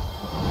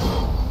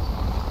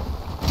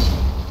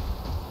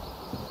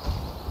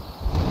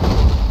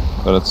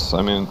 But it's,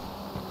 I mean,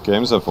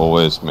 games have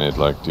always made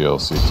like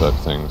DLC type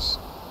things.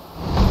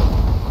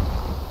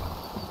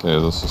 Okay,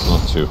 this is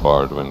not too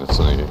hard when it's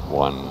only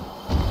 1.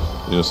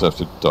 You just have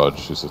to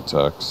dodge his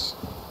attacks.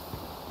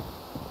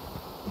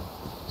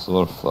 There's a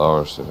lot of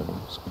flowers here.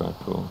 It's quite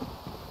cool.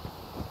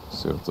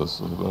 Let's see what this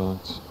is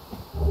about.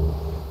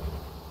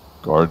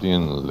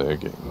 Guardian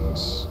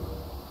leggings.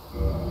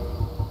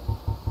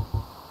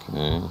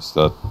 Okay, is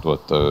that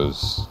what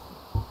those...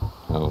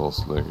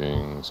 Hell's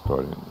leggings,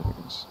 guardian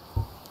leggings.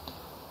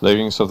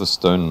 Leggings of the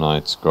Stone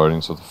Knights,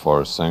 guardians of the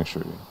Forest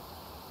Sanctuary.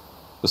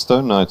 The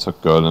Stone Knights are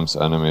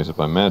golems animated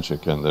by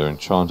magic, and their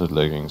enchanted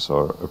leggings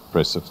are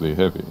oppressively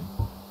heavy.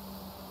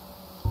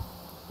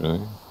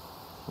 Really?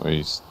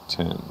 Weighs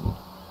 10.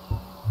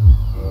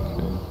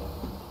 Okay.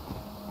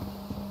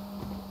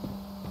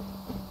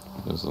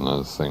 There's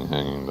another thing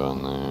hanging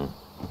down there.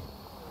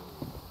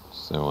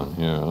 Is there one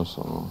here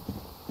also?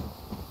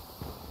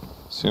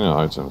 See no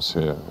items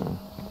here.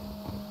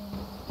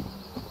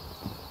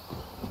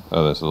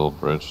 Oh, there's a little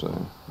bridge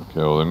there.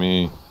 Okay, well let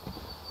me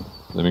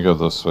go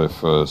this way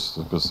first,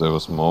 because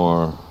there's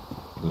more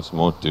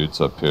dudes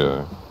up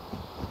here.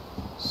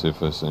 See if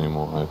there's any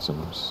more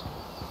items.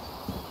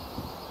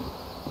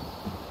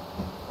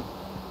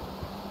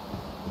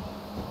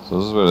 So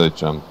this is where they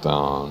jump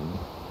down.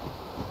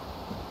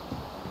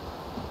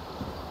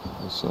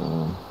 So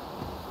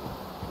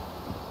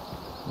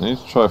I need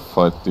to try to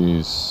fight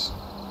these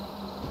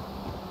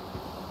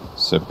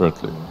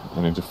separately. I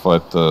need to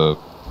fight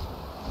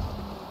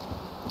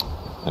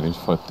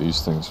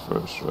these things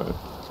first, right?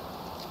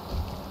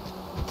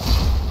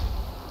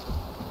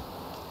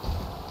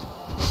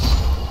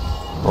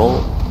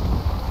 Roll.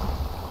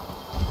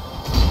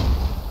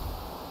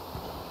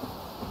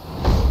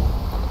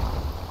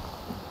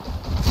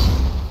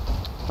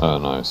 Oh,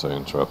 nice, I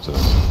interrupted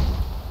him.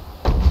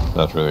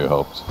 That really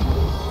helped.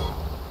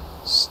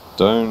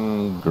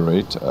 Stone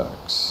Great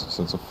Axe.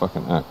 So it's a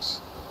fucking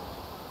axe.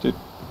 Dude,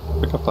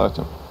 pick up the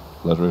item.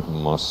 Bloodroot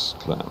Moss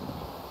Clamp.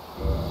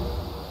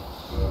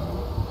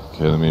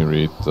 Okay, let me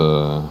read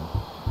the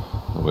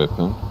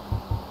weapon.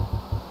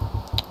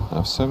 I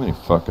have so many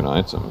fucking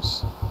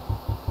items.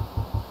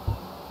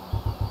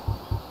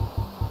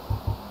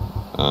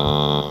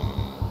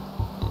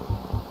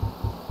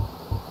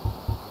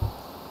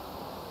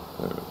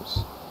 There it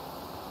is.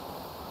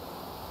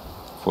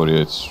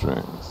 48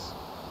 strength.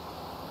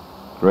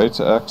 Great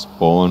axe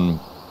borne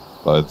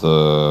by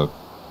the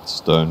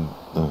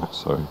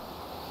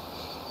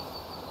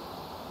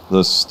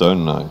the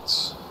Stone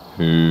Knights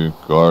who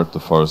guard the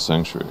Forest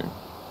Sanctuary.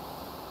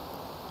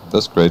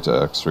 This great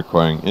axe,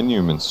 requiring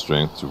inhuman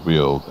strength to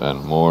wield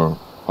and more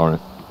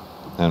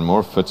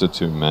fitted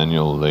to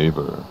manual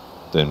labor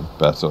than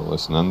battle,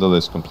 is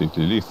nonetheless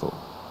completely lethal.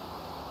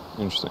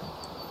 Interesting.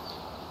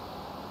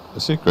 I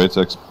see great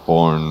axe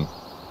born.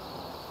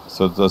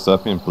 So does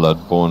that mean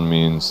bloodborne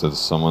means that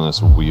someone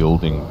is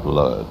wielding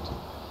blood?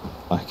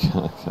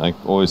 I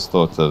always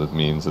thought that it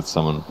means it's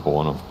someone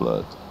born of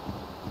blood.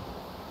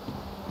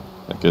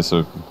 I guess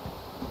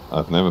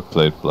I've never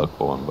played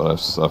Bloodborne, but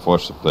I've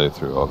watched a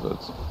playthrough of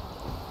it.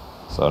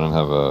 So I don't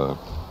have a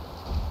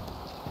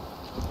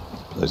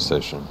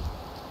PlayStation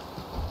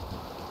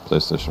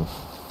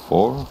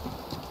 4?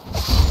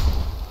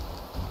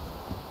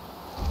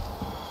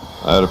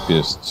 I had a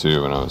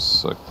PS2 when I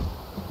was like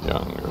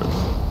younger.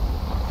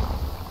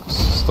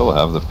 Still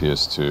have the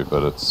PS2,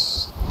 but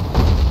it's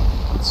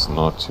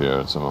not here.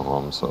 It's in my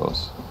mom's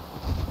house.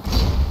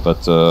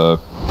 But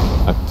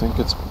I think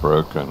it's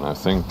broken. I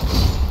think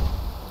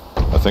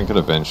it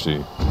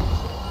eventually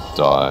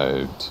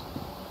died.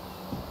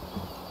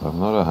 I'm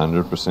not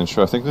 100%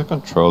 sure. I think the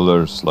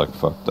controller's like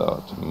fucked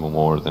out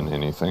more than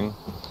anything.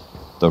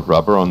 The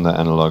rubber on the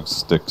analog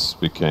sticks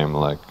became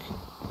like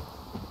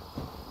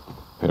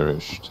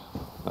perished.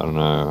 I don't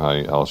know how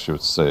else you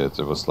would say it.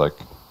 It was like,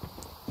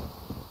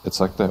 it's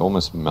like they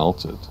almost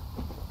melted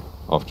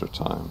after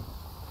time.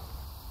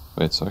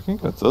 Wait, so I can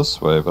go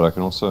this way, but I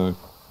can also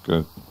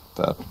go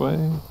that way?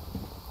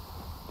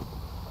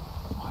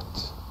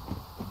 What?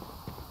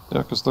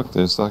 Yeah, because look,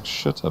 there's like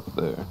shit up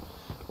there.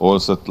 Or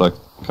is it like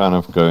kind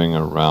of going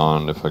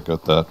around if I go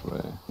that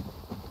way?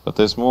 But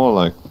there's more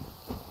like,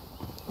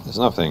 there's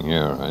nothing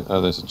here, right?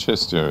 Oh, there's a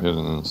chest here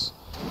hidden in this.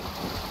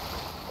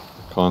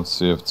 Can't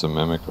see if it's a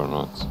mimic or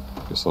not.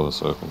 Guess I'll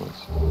just open it.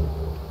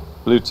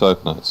 Blue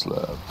Titanite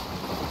slab.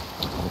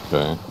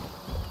 Okay.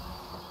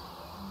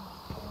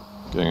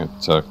 Getting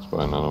attacked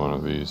by another one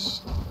of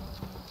these.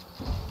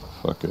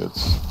 Fuck it.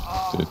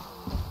 Dude,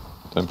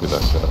 don't be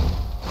that guy.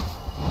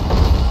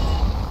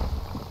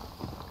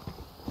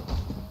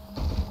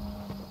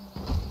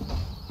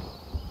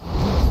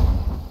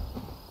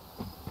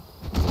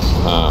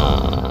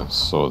 I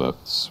saw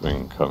that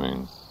swing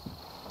coming.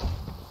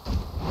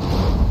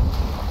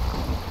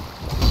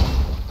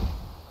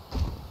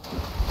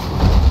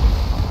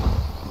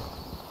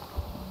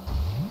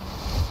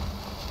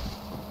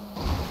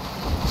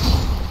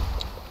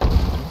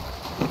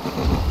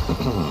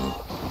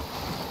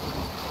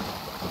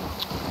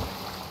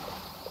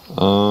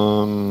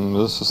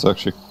 This is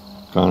actually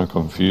kind of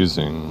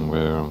confusing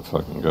where I'm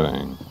fucking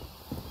going.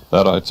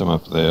 That item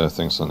up there I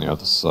think's on the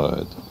other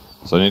side.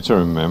 So I need to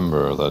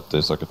remember that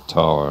there's like a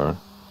tower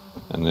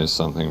and there's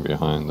something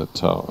behind the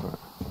tower.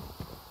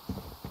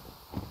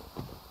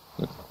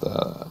 Look at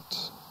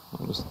that.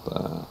 What was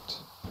that?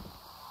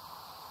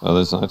 Oh,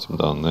 there's an item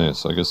down there,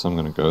 so I guess I'm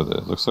gonna go there.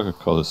 It looks like a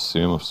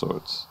coliseum of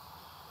sorts.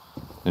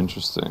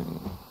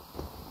 Interesting.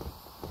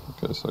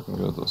 Okay, so I can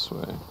go this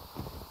way.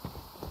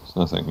 There's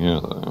nothing here,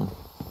 though.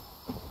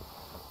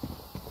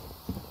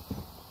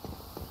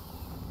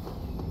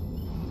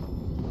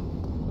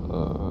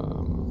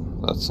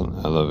 That's an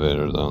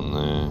elevator down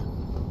there.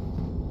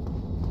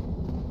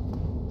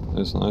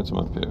 There's an item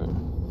up here.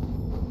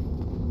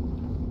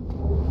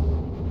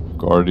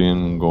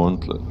 Guardian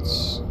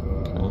gauntlets.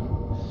 Okay.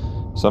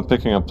 So I'm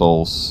picking up the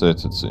whole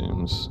set, it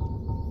seems.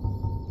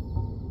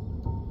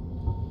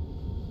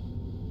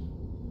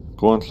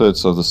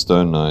 Gauntlets of the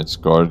Stone Knights,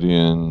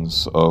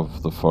 Guardians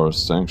of the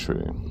Forest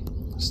Sanctuary.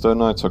 Stone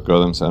Knights are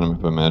golems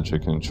animated by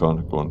magic, and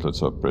enchanted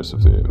gauntlets are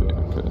oppressively heavy.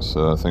 Okay,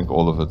 so I think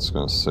all of it's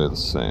going to stay the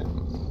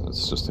same.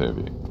 It's just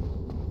heavy.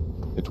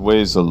 It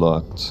weighs a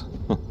lot.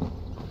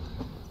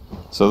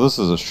 So this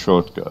is a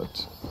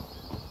shortcut.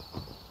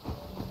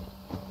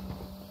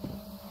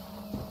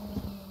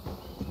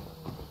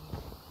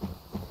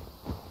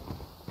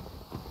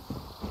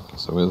 Okay,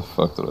 so where the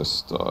fuck did I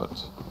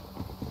start?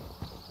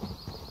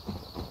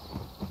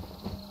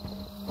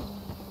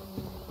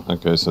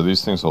 Okay, so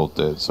these things are all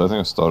dead, so I think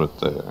I started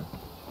there.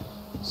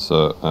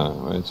 So,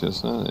 wait,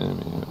 there's not an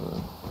enemy here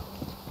though.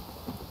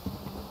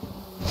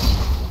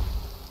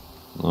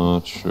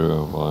 Not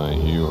sure why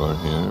you are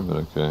here, but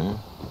okay.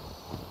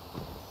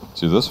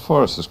 See, this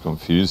forest is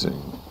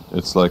confusing.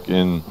 It's like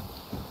in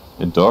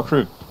the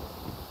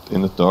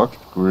Dark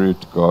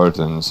Root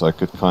Gardens, I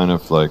could kind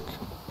of like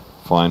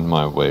find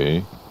my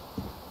way.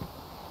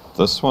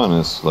 This one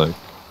is like,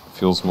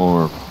 feels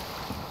more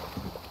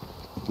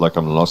like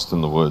I'm lost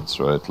in the woods,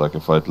 right? Like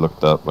if I'd looked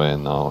that way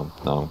and now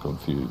I'm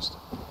confused.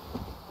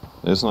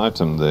 There's an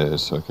item there,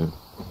 so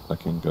I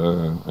can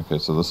go. Okay,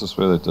 so this is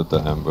where they did the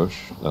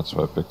ambush. That's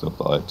where I picked up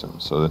the item.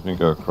 So let me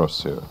go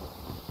across here.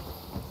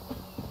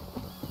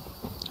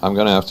 I'm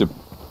gonna have to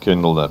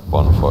kindle that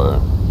bonfire.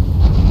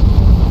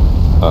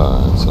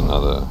 It's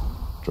another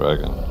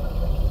dragon.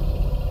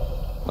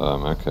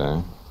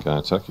 Okay. Can I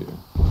attack you?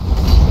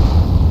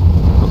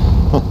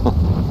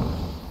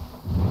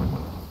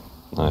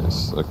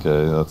 Nice.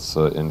 Okay, that's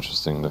an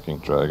interesting looking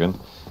dragon.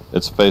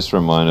 Its face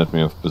reminded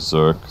me of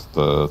Berserk,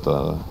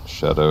 the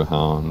Shadow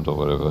Hound or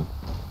whatever.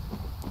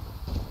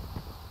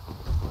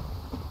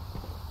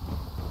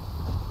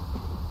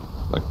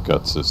 Like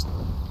guts is.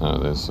 Oh,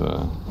 there's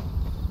a.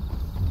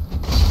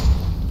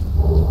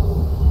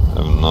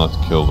 I've not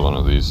killed one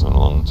of these in a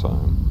long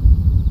time.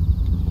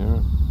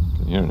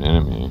 Can hear an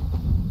enemy.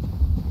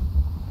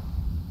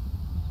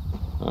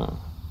 Oh.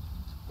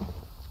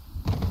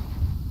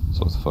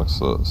 So what the fuck's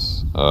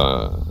this?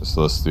 Is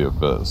this the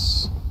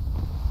Abyss?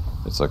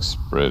 It's like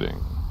spreading.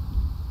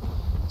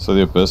 So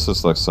the Abyss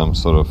is like some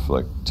sort of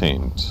like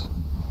taint.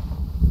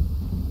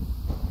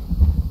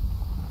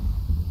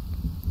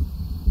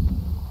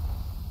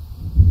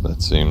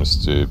 That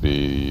seems to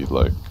be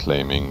like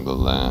claiming the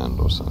land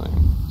or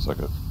something. It's like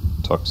a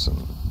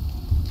toxin.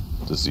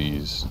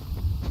 Disease.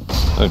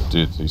 Oh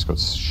dude, he's got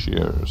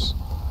shears.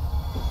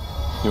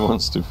 He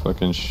wants to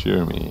fucking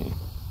shear me.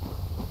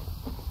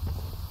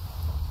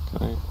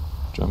 Can I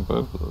jump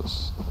over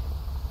this?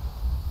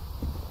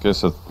 Okay,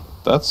 so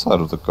that side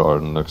of the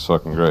garden looks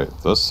fucking great.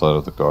 This side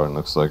of the garden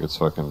looks like it's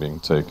fucking being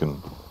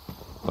taken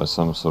by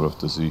some sort of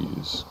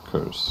disease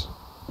curse.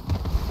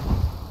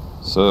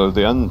 So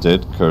the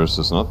undead curse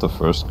is not the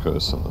first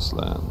curse in this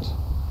land.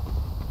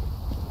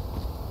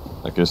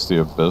 I guess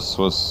the Abyss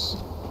was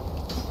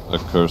a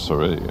curse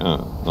already.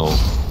 Oh, no.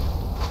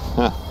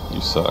 Ha,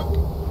 you suck.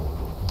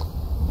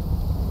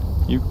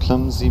 You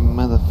clumsy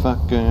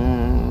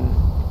motherfucker.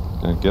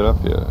 Can I get up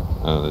here?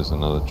 Oh, there's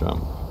another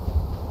jump.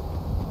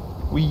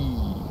 Whee!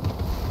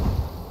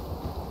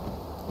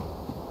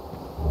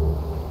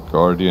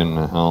 Guardian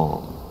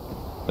Helm.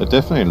 They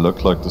definitely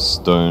look like the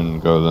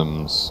stone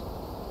golems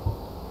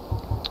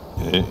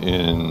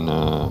in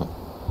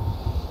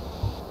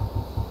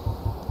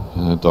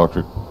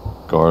Dark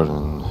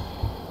Garden.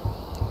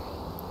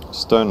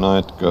 Stone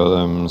Knight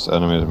golems,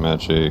 animated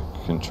magic,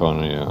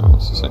 enchanted. Yeah,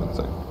 it's the same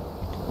thing.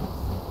 Okay.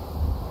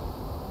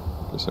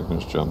 Guess I can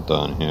just jump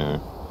down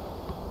here.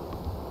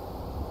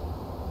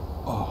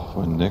 Oh,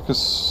 my neck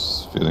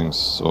is feeling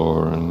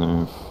sore and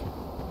I'm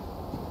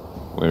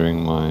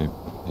wearing my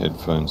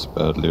headphones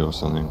badly or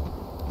something.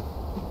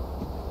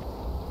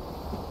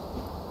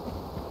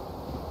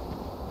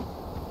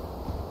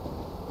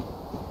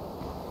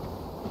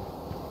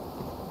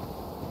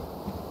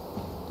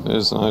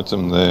 There's an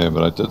item there,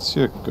 but I did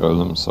see a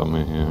golem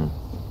somewhere here.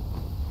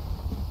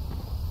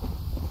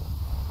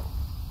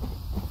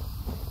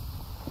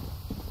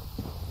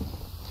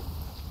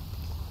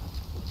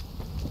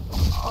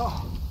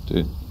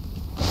 Dude.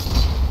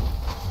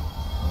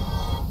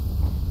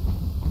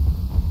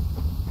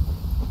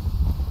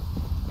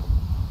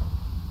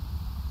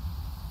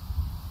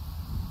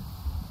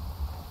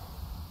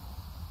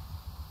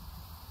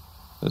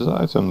 There's an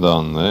item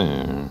down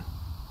there.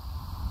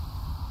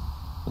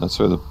 That's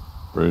where the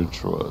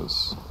bridge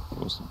was.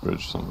 There was a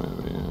bridge somewhere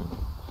over here.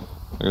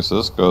 I guess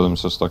this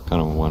golem's just like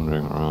kind of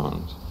wandering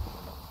around.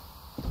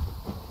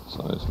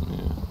 Size me.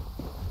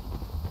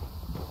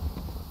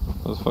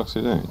 What the fuck's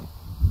he doing?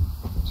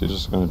 Is he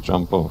just gonna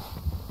jump off?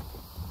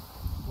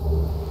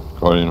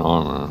 Guardian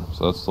armor,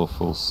 so that's still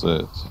full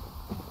set.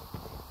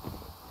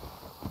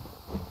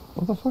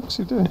 What the fuck's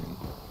he doing?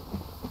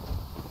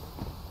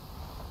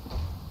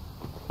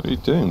 What are you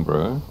doing,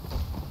 bro?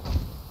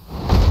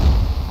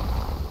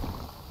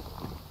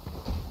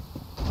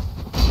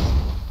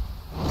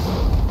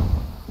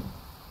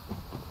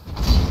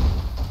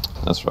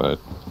 That's right.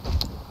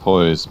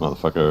 Poise,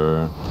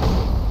 motherfucker.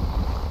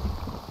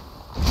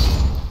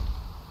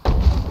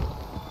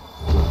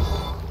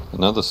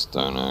 Another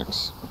stone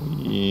axe.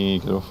 Yee,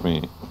 get off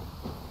me.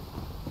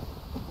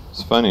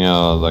 It's funny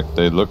how, like,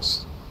 they look...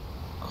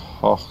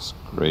 Koch's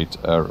great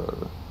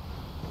arrow.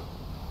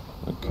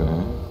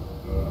 Okay.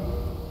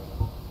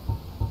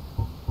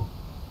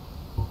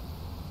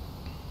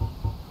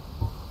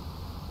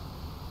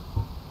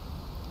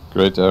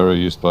 Great arrow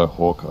used by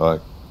Hawkeye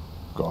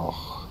Gog.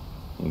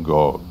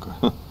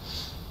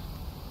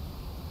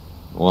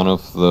 One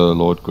of the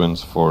Lord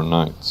Gwyn's 4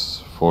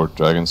 knights. For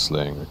dragon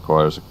slaying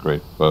requires a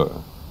great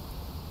bow.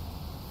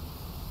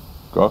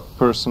 Gog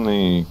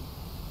personally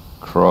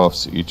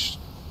crafts each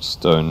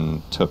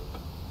stone tip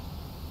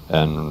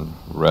and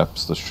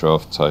wraps the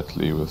shaft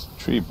tightly with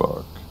tree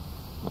bark.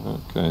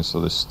 Okay, so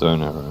there's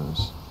stone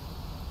arrows.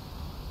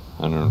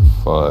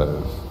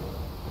 105.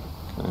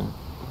 Okay.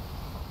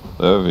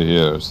 They're over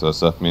here, so does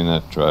that mean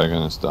that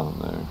dragon is down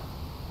there?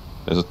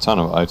 There's a ton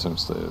of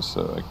items there,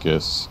 so I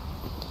guess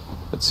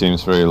it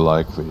seems very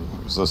likely,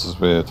 because this is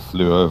where it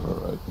flew over,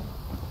 right?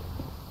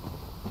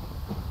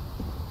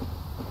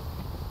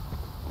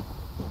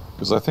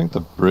 Because I think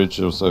the bridge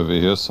was over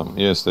here some.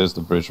 Yes, there's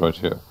the bridge right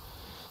here.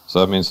 So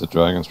that means the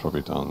dragon's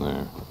probably down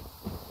there.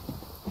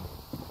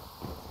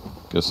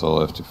 Guess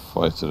I'll have to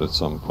fight it at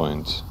some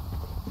point.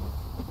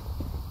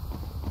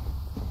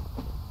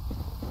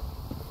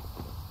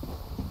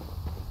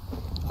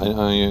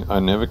 I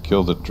never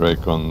killed a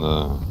drake on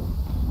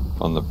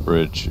the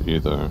bridge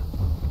either.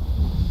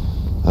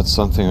 That's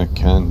something I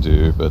can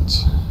do,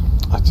 but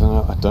I don't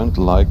know. I don't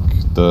like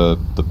the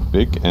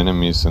big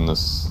enemies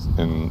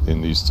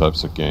in these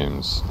types of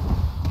games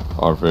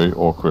are very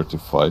awkward to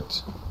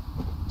fight,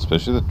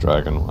 especially the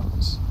dragon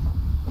ones.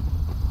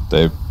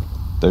 They're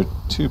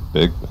too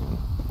big, man.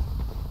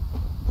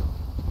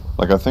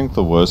 Like, I think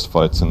the worst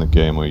fights in the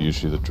game are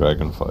usually the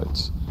dragon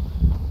fights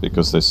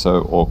because they're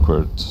so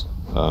awkward.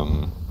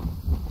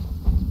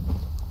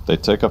 They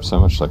take up so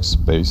much like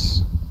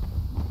space,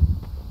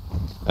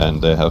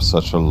 and they have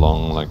such a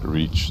long like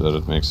reach that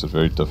it makes it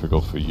very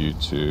difficult for you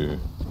to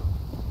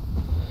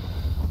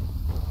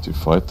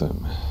fight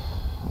them.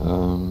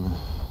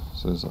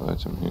 So there's an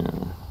item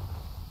here.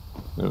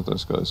 Where did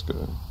those guys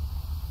go?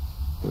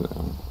 There they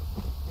are.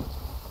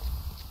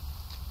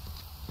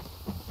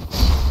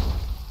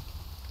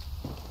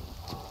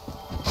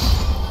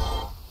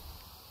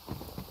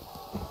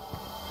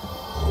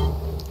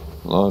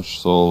 Large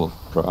soul of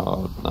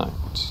proud knight.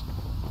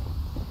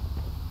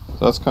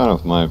 So that's kind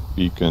of my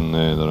beacon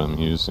there that I'm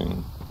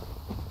using.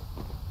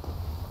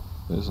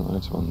 There's an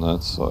item on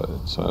that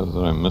side, so how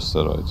did I miss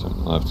that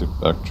item? I'll have to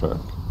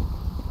backtrack.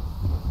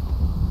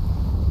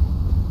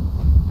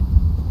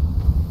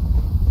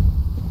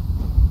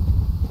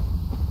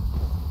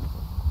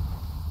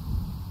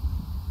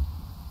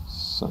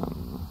 Sun.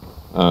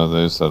 Oh,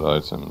 there's that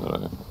item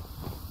that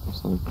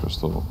it's not a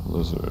crystal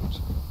lizard.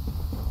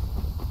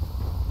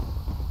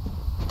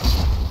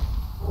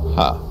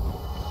 Ha!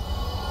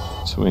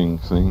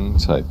 Twinkling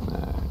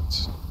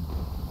Titanite.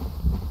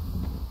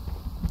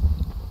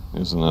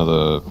 Here's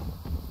another...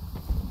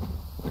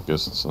 I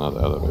guess it's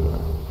another elevator.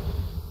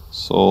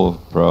 Soul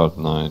of Proud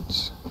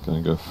Knight. Can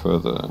I go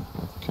further?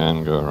 I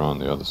can go around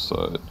the other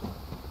side.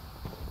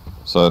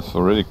 So I've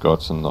already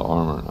gotten the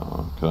armor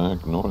now. Can I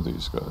ignore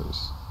these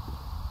guys?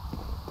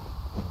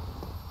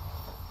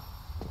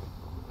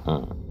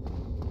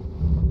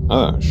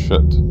 Oh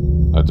shit.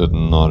 I did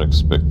not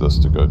expect this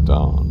to go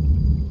down.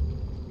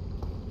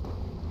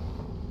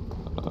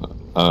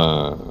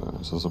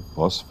 This is a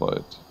boss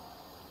fight.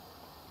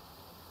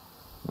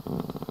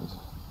 It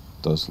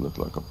does look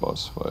like a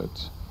boss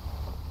fight.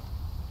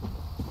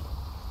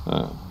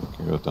 I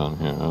can go down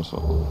here as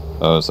well.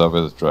 Oh, is that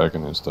where the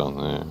dragon is down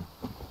there?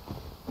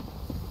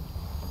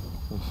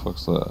 What the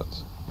fuck's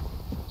that?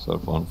 Is that a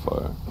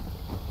bonfire?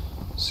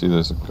 See,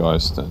 there's a guy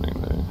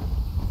standing there.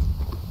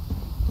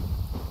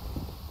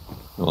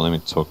 Well, let me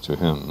talk to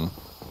him.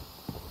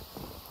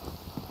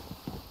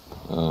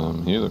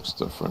 He looks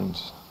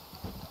different.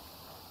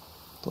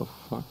 What the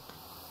fuck?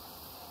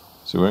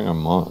 Is he wearing a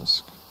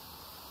mask?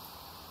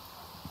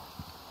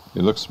 He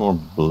looks more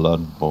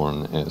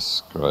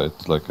Bloodborne-esque,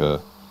 right? Like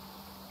a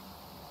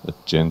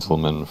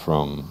gentleman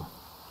from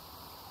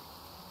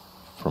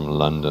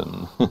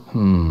London.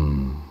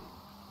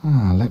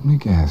 Let me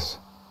guess.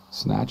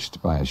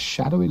 Snatched by a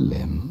shadowy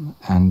limb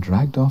and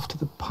dragged off to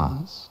the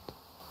past?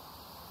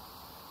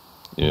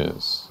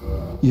 Yes.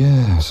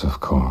 Yes, of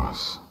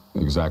course.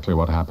 Exactly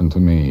what happened to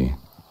me.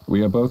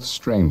 We are both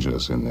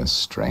strangers in this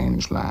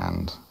strange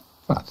land,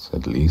 but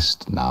at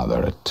least now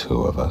there are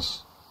two of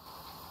us.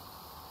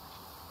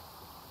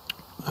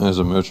 As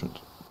a merchant.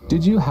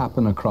 Did you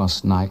happen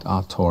across Knight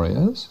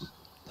Artorias,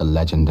 the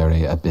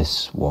legendary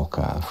abyss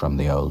walker from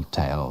the old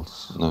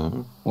tales?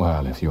 No.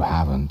 Well, if you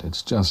haven't,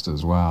 it's just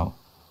as well.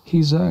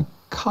 He's a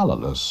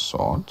colorless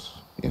sort,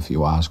 if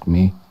you ask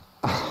me.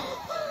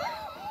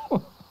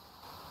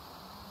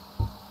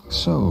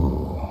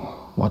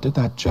 So, what did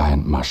that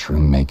giant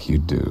mushroom make you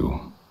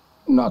do?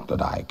 Not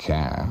that I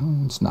care.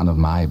 It's none of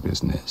my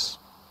business.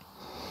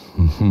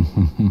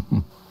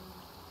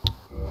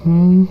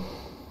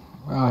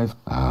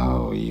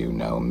 Oh, you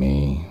know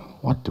me.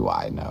 What do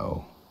I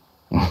know?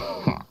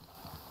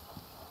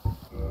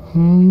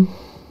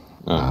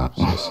 No,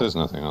 she says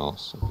nothing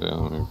else. Okay,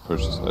 let me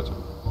purchase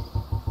item.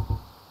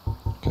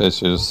 Okay,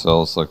 she just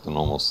sells like the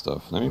normal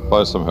stuff. Let me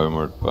buy some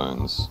homeward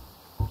bones.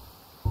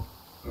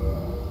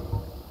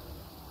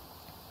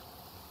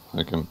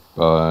 I can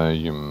buy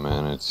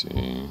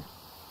humanity.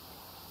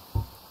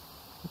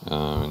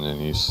 And then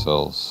he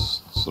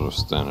sells sort of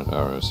standard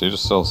arrows. He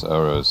just sells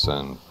arrows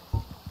and...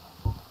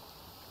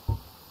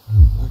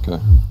 Okay.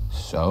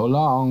 So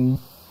long.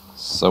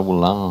 So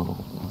long.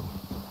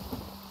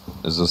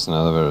 Is this an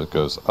elevator that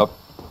goes up?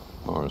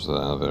 Or is it an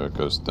elevator that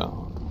goes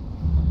down?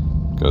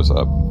 Goes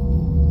up.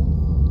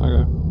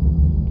 Okay.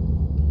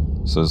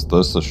 So is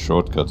this the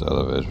shortcut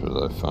elevator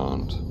that I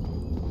found?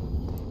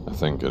 I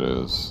think it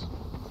is.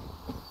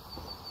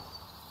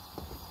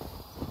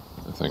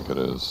 I think it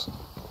is.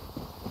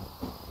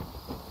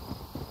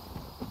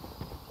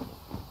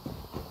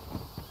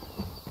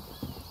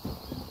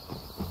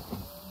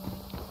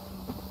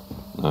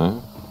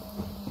 No?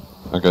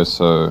 Okay,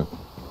 so...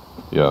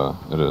 yeah,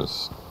 it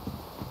is.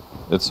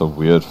 It's a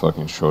weird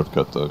fucking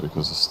shortcut though,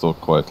 because it's still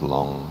quite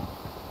long.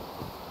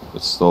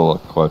 It's still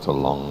quite a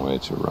long way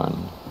to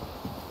run.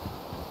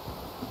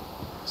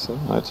 Is there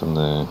an item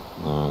there?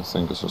 No, I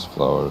think it's just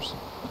flowers.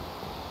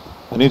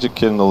 I need to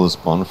kindle this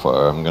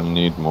bonfire. I'm gonna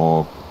need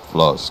more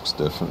flasks,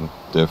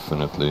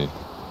 definitely.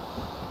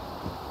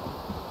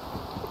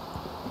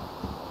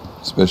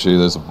 Especially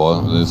there's a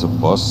boss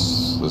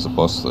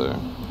there.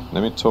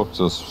 Let me talk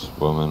to this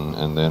woman,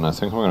 and then I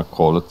think I'm gonna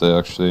call it there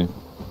actually.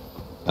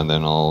 And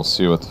then I'll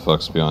see what the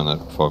fuck's behind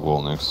that fog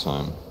wall next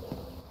time.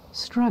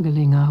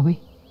 Struggling, are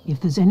we? If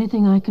there's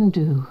anything I can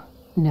do,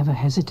 never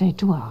hesitate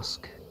to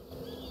ask.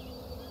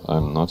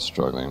 I'm not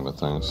struggling, but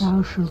thanks.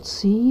 Thou shalt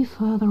see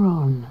further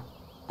on.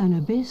 An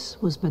abyss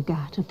was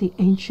begat of the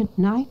ancient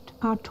night,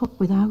 are taught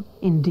without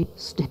indeed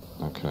step.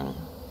 Okay.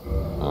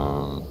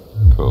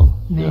 Cool.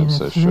 You May don't the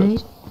say shit. flame-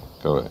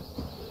 Go away.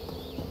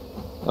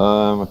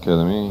 Okay,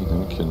 let me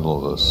kindle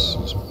this.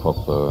 Let's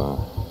pop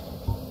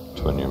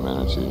 20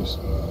 humanities.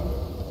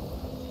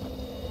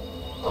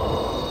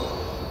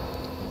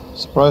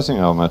 Surprising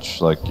how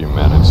much like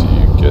humanity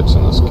you get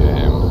in this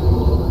game.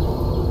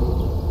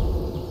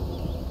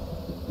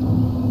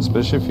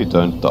 Especially if you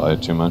don't die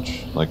too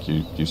much. Like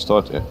you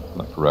start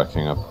like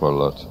racking up quite a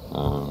lot.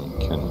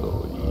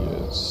 Kindle,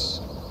 yes.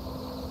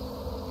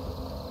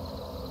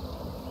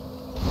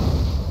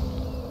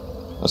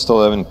 I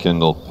still haven't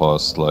kindled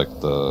past like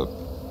the...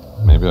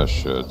 Maybe I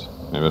should.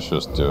 Maybe I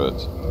should just do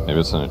it. Maybe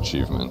it's an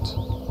achievement.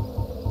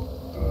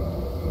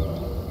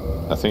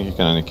 I think you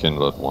can only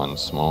kindle it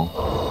once more.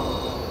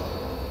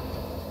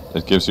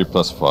 It gives you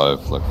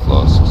 +5 like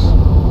flasks.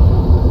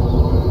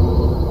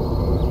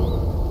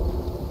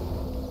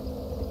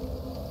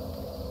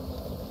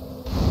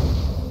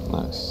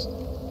 Nice.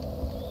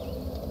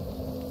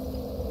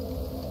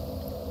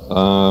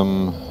 Let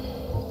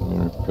me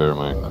repair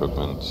my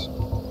equipment.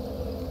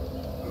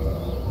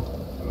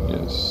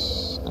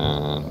 Yes,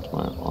 and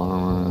my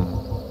armor.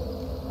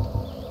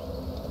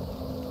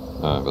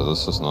 But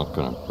this is not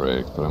gonna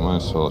break, but I might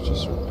as well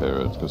just repair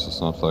it, because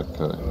it's not like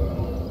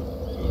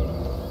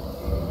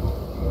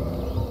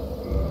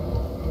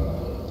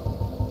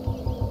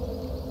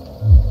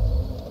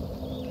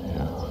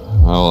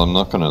well, I'm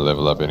not gonna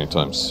level up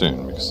anytime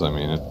soon, because I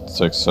mean, it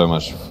takes so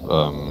much,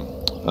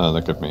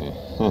 look at me.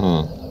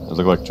 I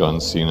look like John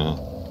Cena.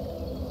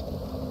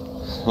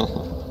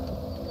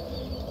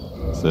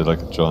 Say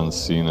like a John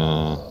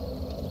Cena.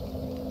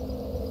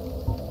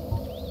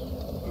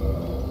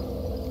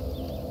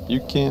 You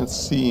can't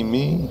see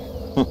me.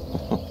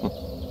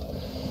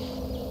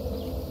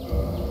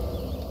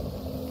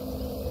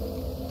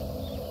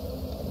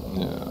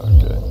 Yeah,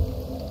 okay.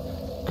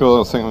 Cool,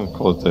 I think I'll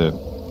call it there.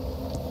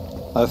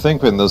 I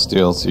think when this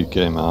DLC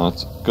came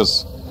out,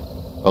 because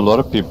a lot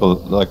of people,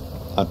 like,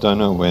 I don't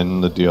know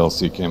when the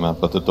DLC came out,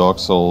 but the Dark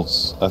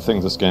Souls, I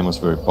think this game was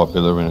very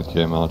popular when it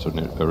came out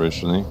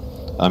originally.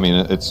 I mean,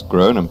 it's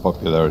grown in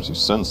popularity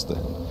since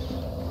then.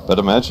 But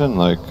imagine,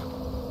 like,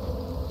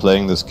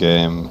 playing this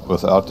game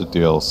without the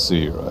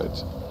DLC,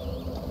 right?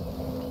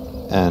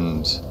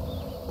 And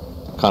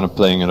kind of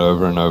playing it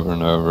over and over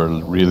and over,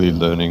 really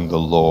learning the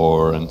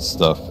lore and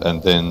stuff,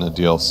 and then the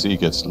DLC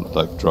gets,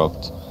 like,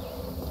 dropped.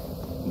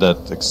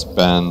 That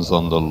expands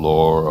on the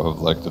lore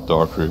of like the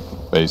Dark Root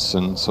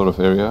Basin sort of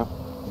area.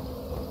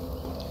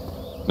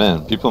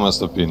 Man, people must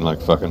have been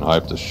like fucking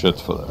hyped as shit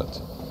for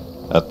that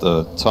at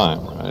the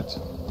time, right?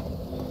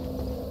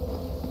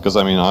 Because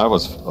I mean, I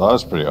was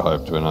pretty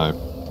hyped when I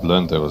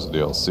learned there was a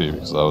DLC,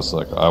 because I was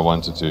like, I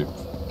wanted to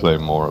play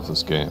more of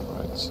this game,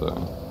 right? So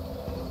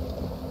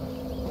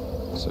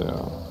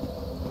yeah.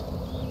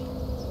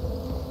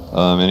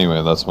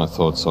 Anyway, that's my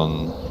thoughts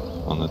on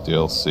the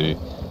DLC.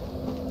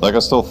 Like, I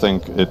still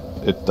think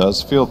it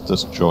does feel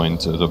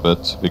disjointed a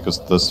bit, because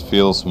this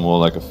feels more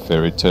like a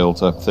fairy tale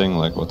type thing.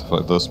 Like, what the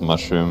fuck, this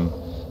mushroom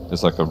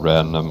is like a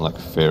random like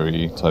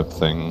fairy type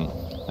thing,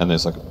 and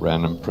there's like a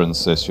random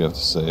princess you have to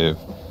save.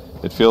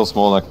 It feels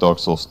more like Dark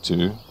Souls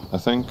 2, I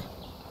think.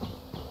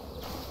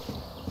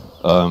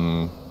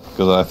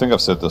 Because I think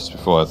I've said this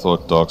before, I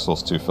thought Dark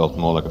Souls 2 felt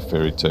more like a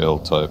fairy tale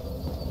type,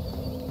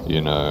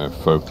 you know,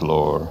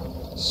 folklore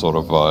sort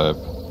of vibe,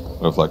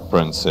 with like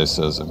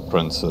princesses and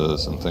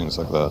princes and things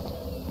like that.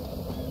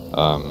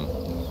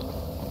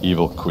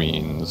 Evil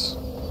queens.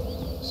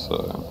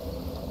 So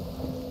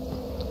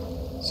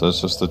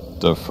it's just a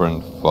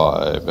different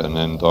vibe. And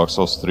then Dark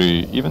Souls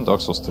 3, even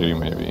Dark Souls 3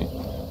 maybe,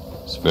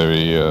 it's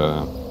very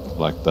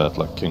like that,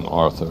 like King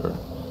Arthur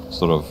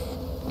sort of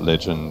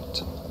legend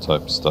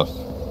type stuff.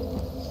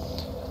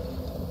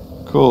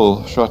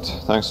 Cool, shot.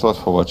 Thanks a lot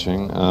for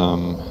watching.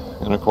 I'm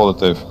gonna call it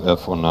there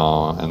for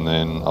now, and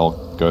then I'll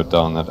go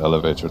down that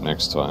elevator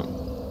next time.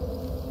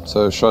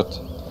 So shot.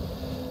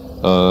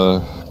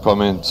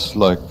 Comment,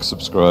 like,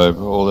 subscribe,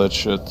 all that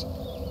shit.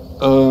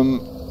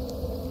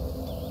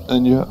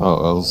 And yeah,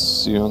 I'll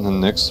see you on the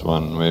next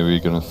one, where we're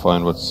gonna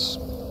find what's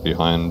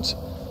behind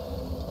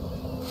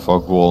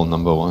fog wall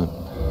number 1.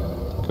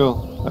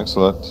 Cool, thanks a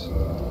lot,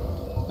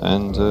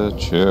 and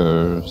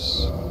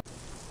cheers.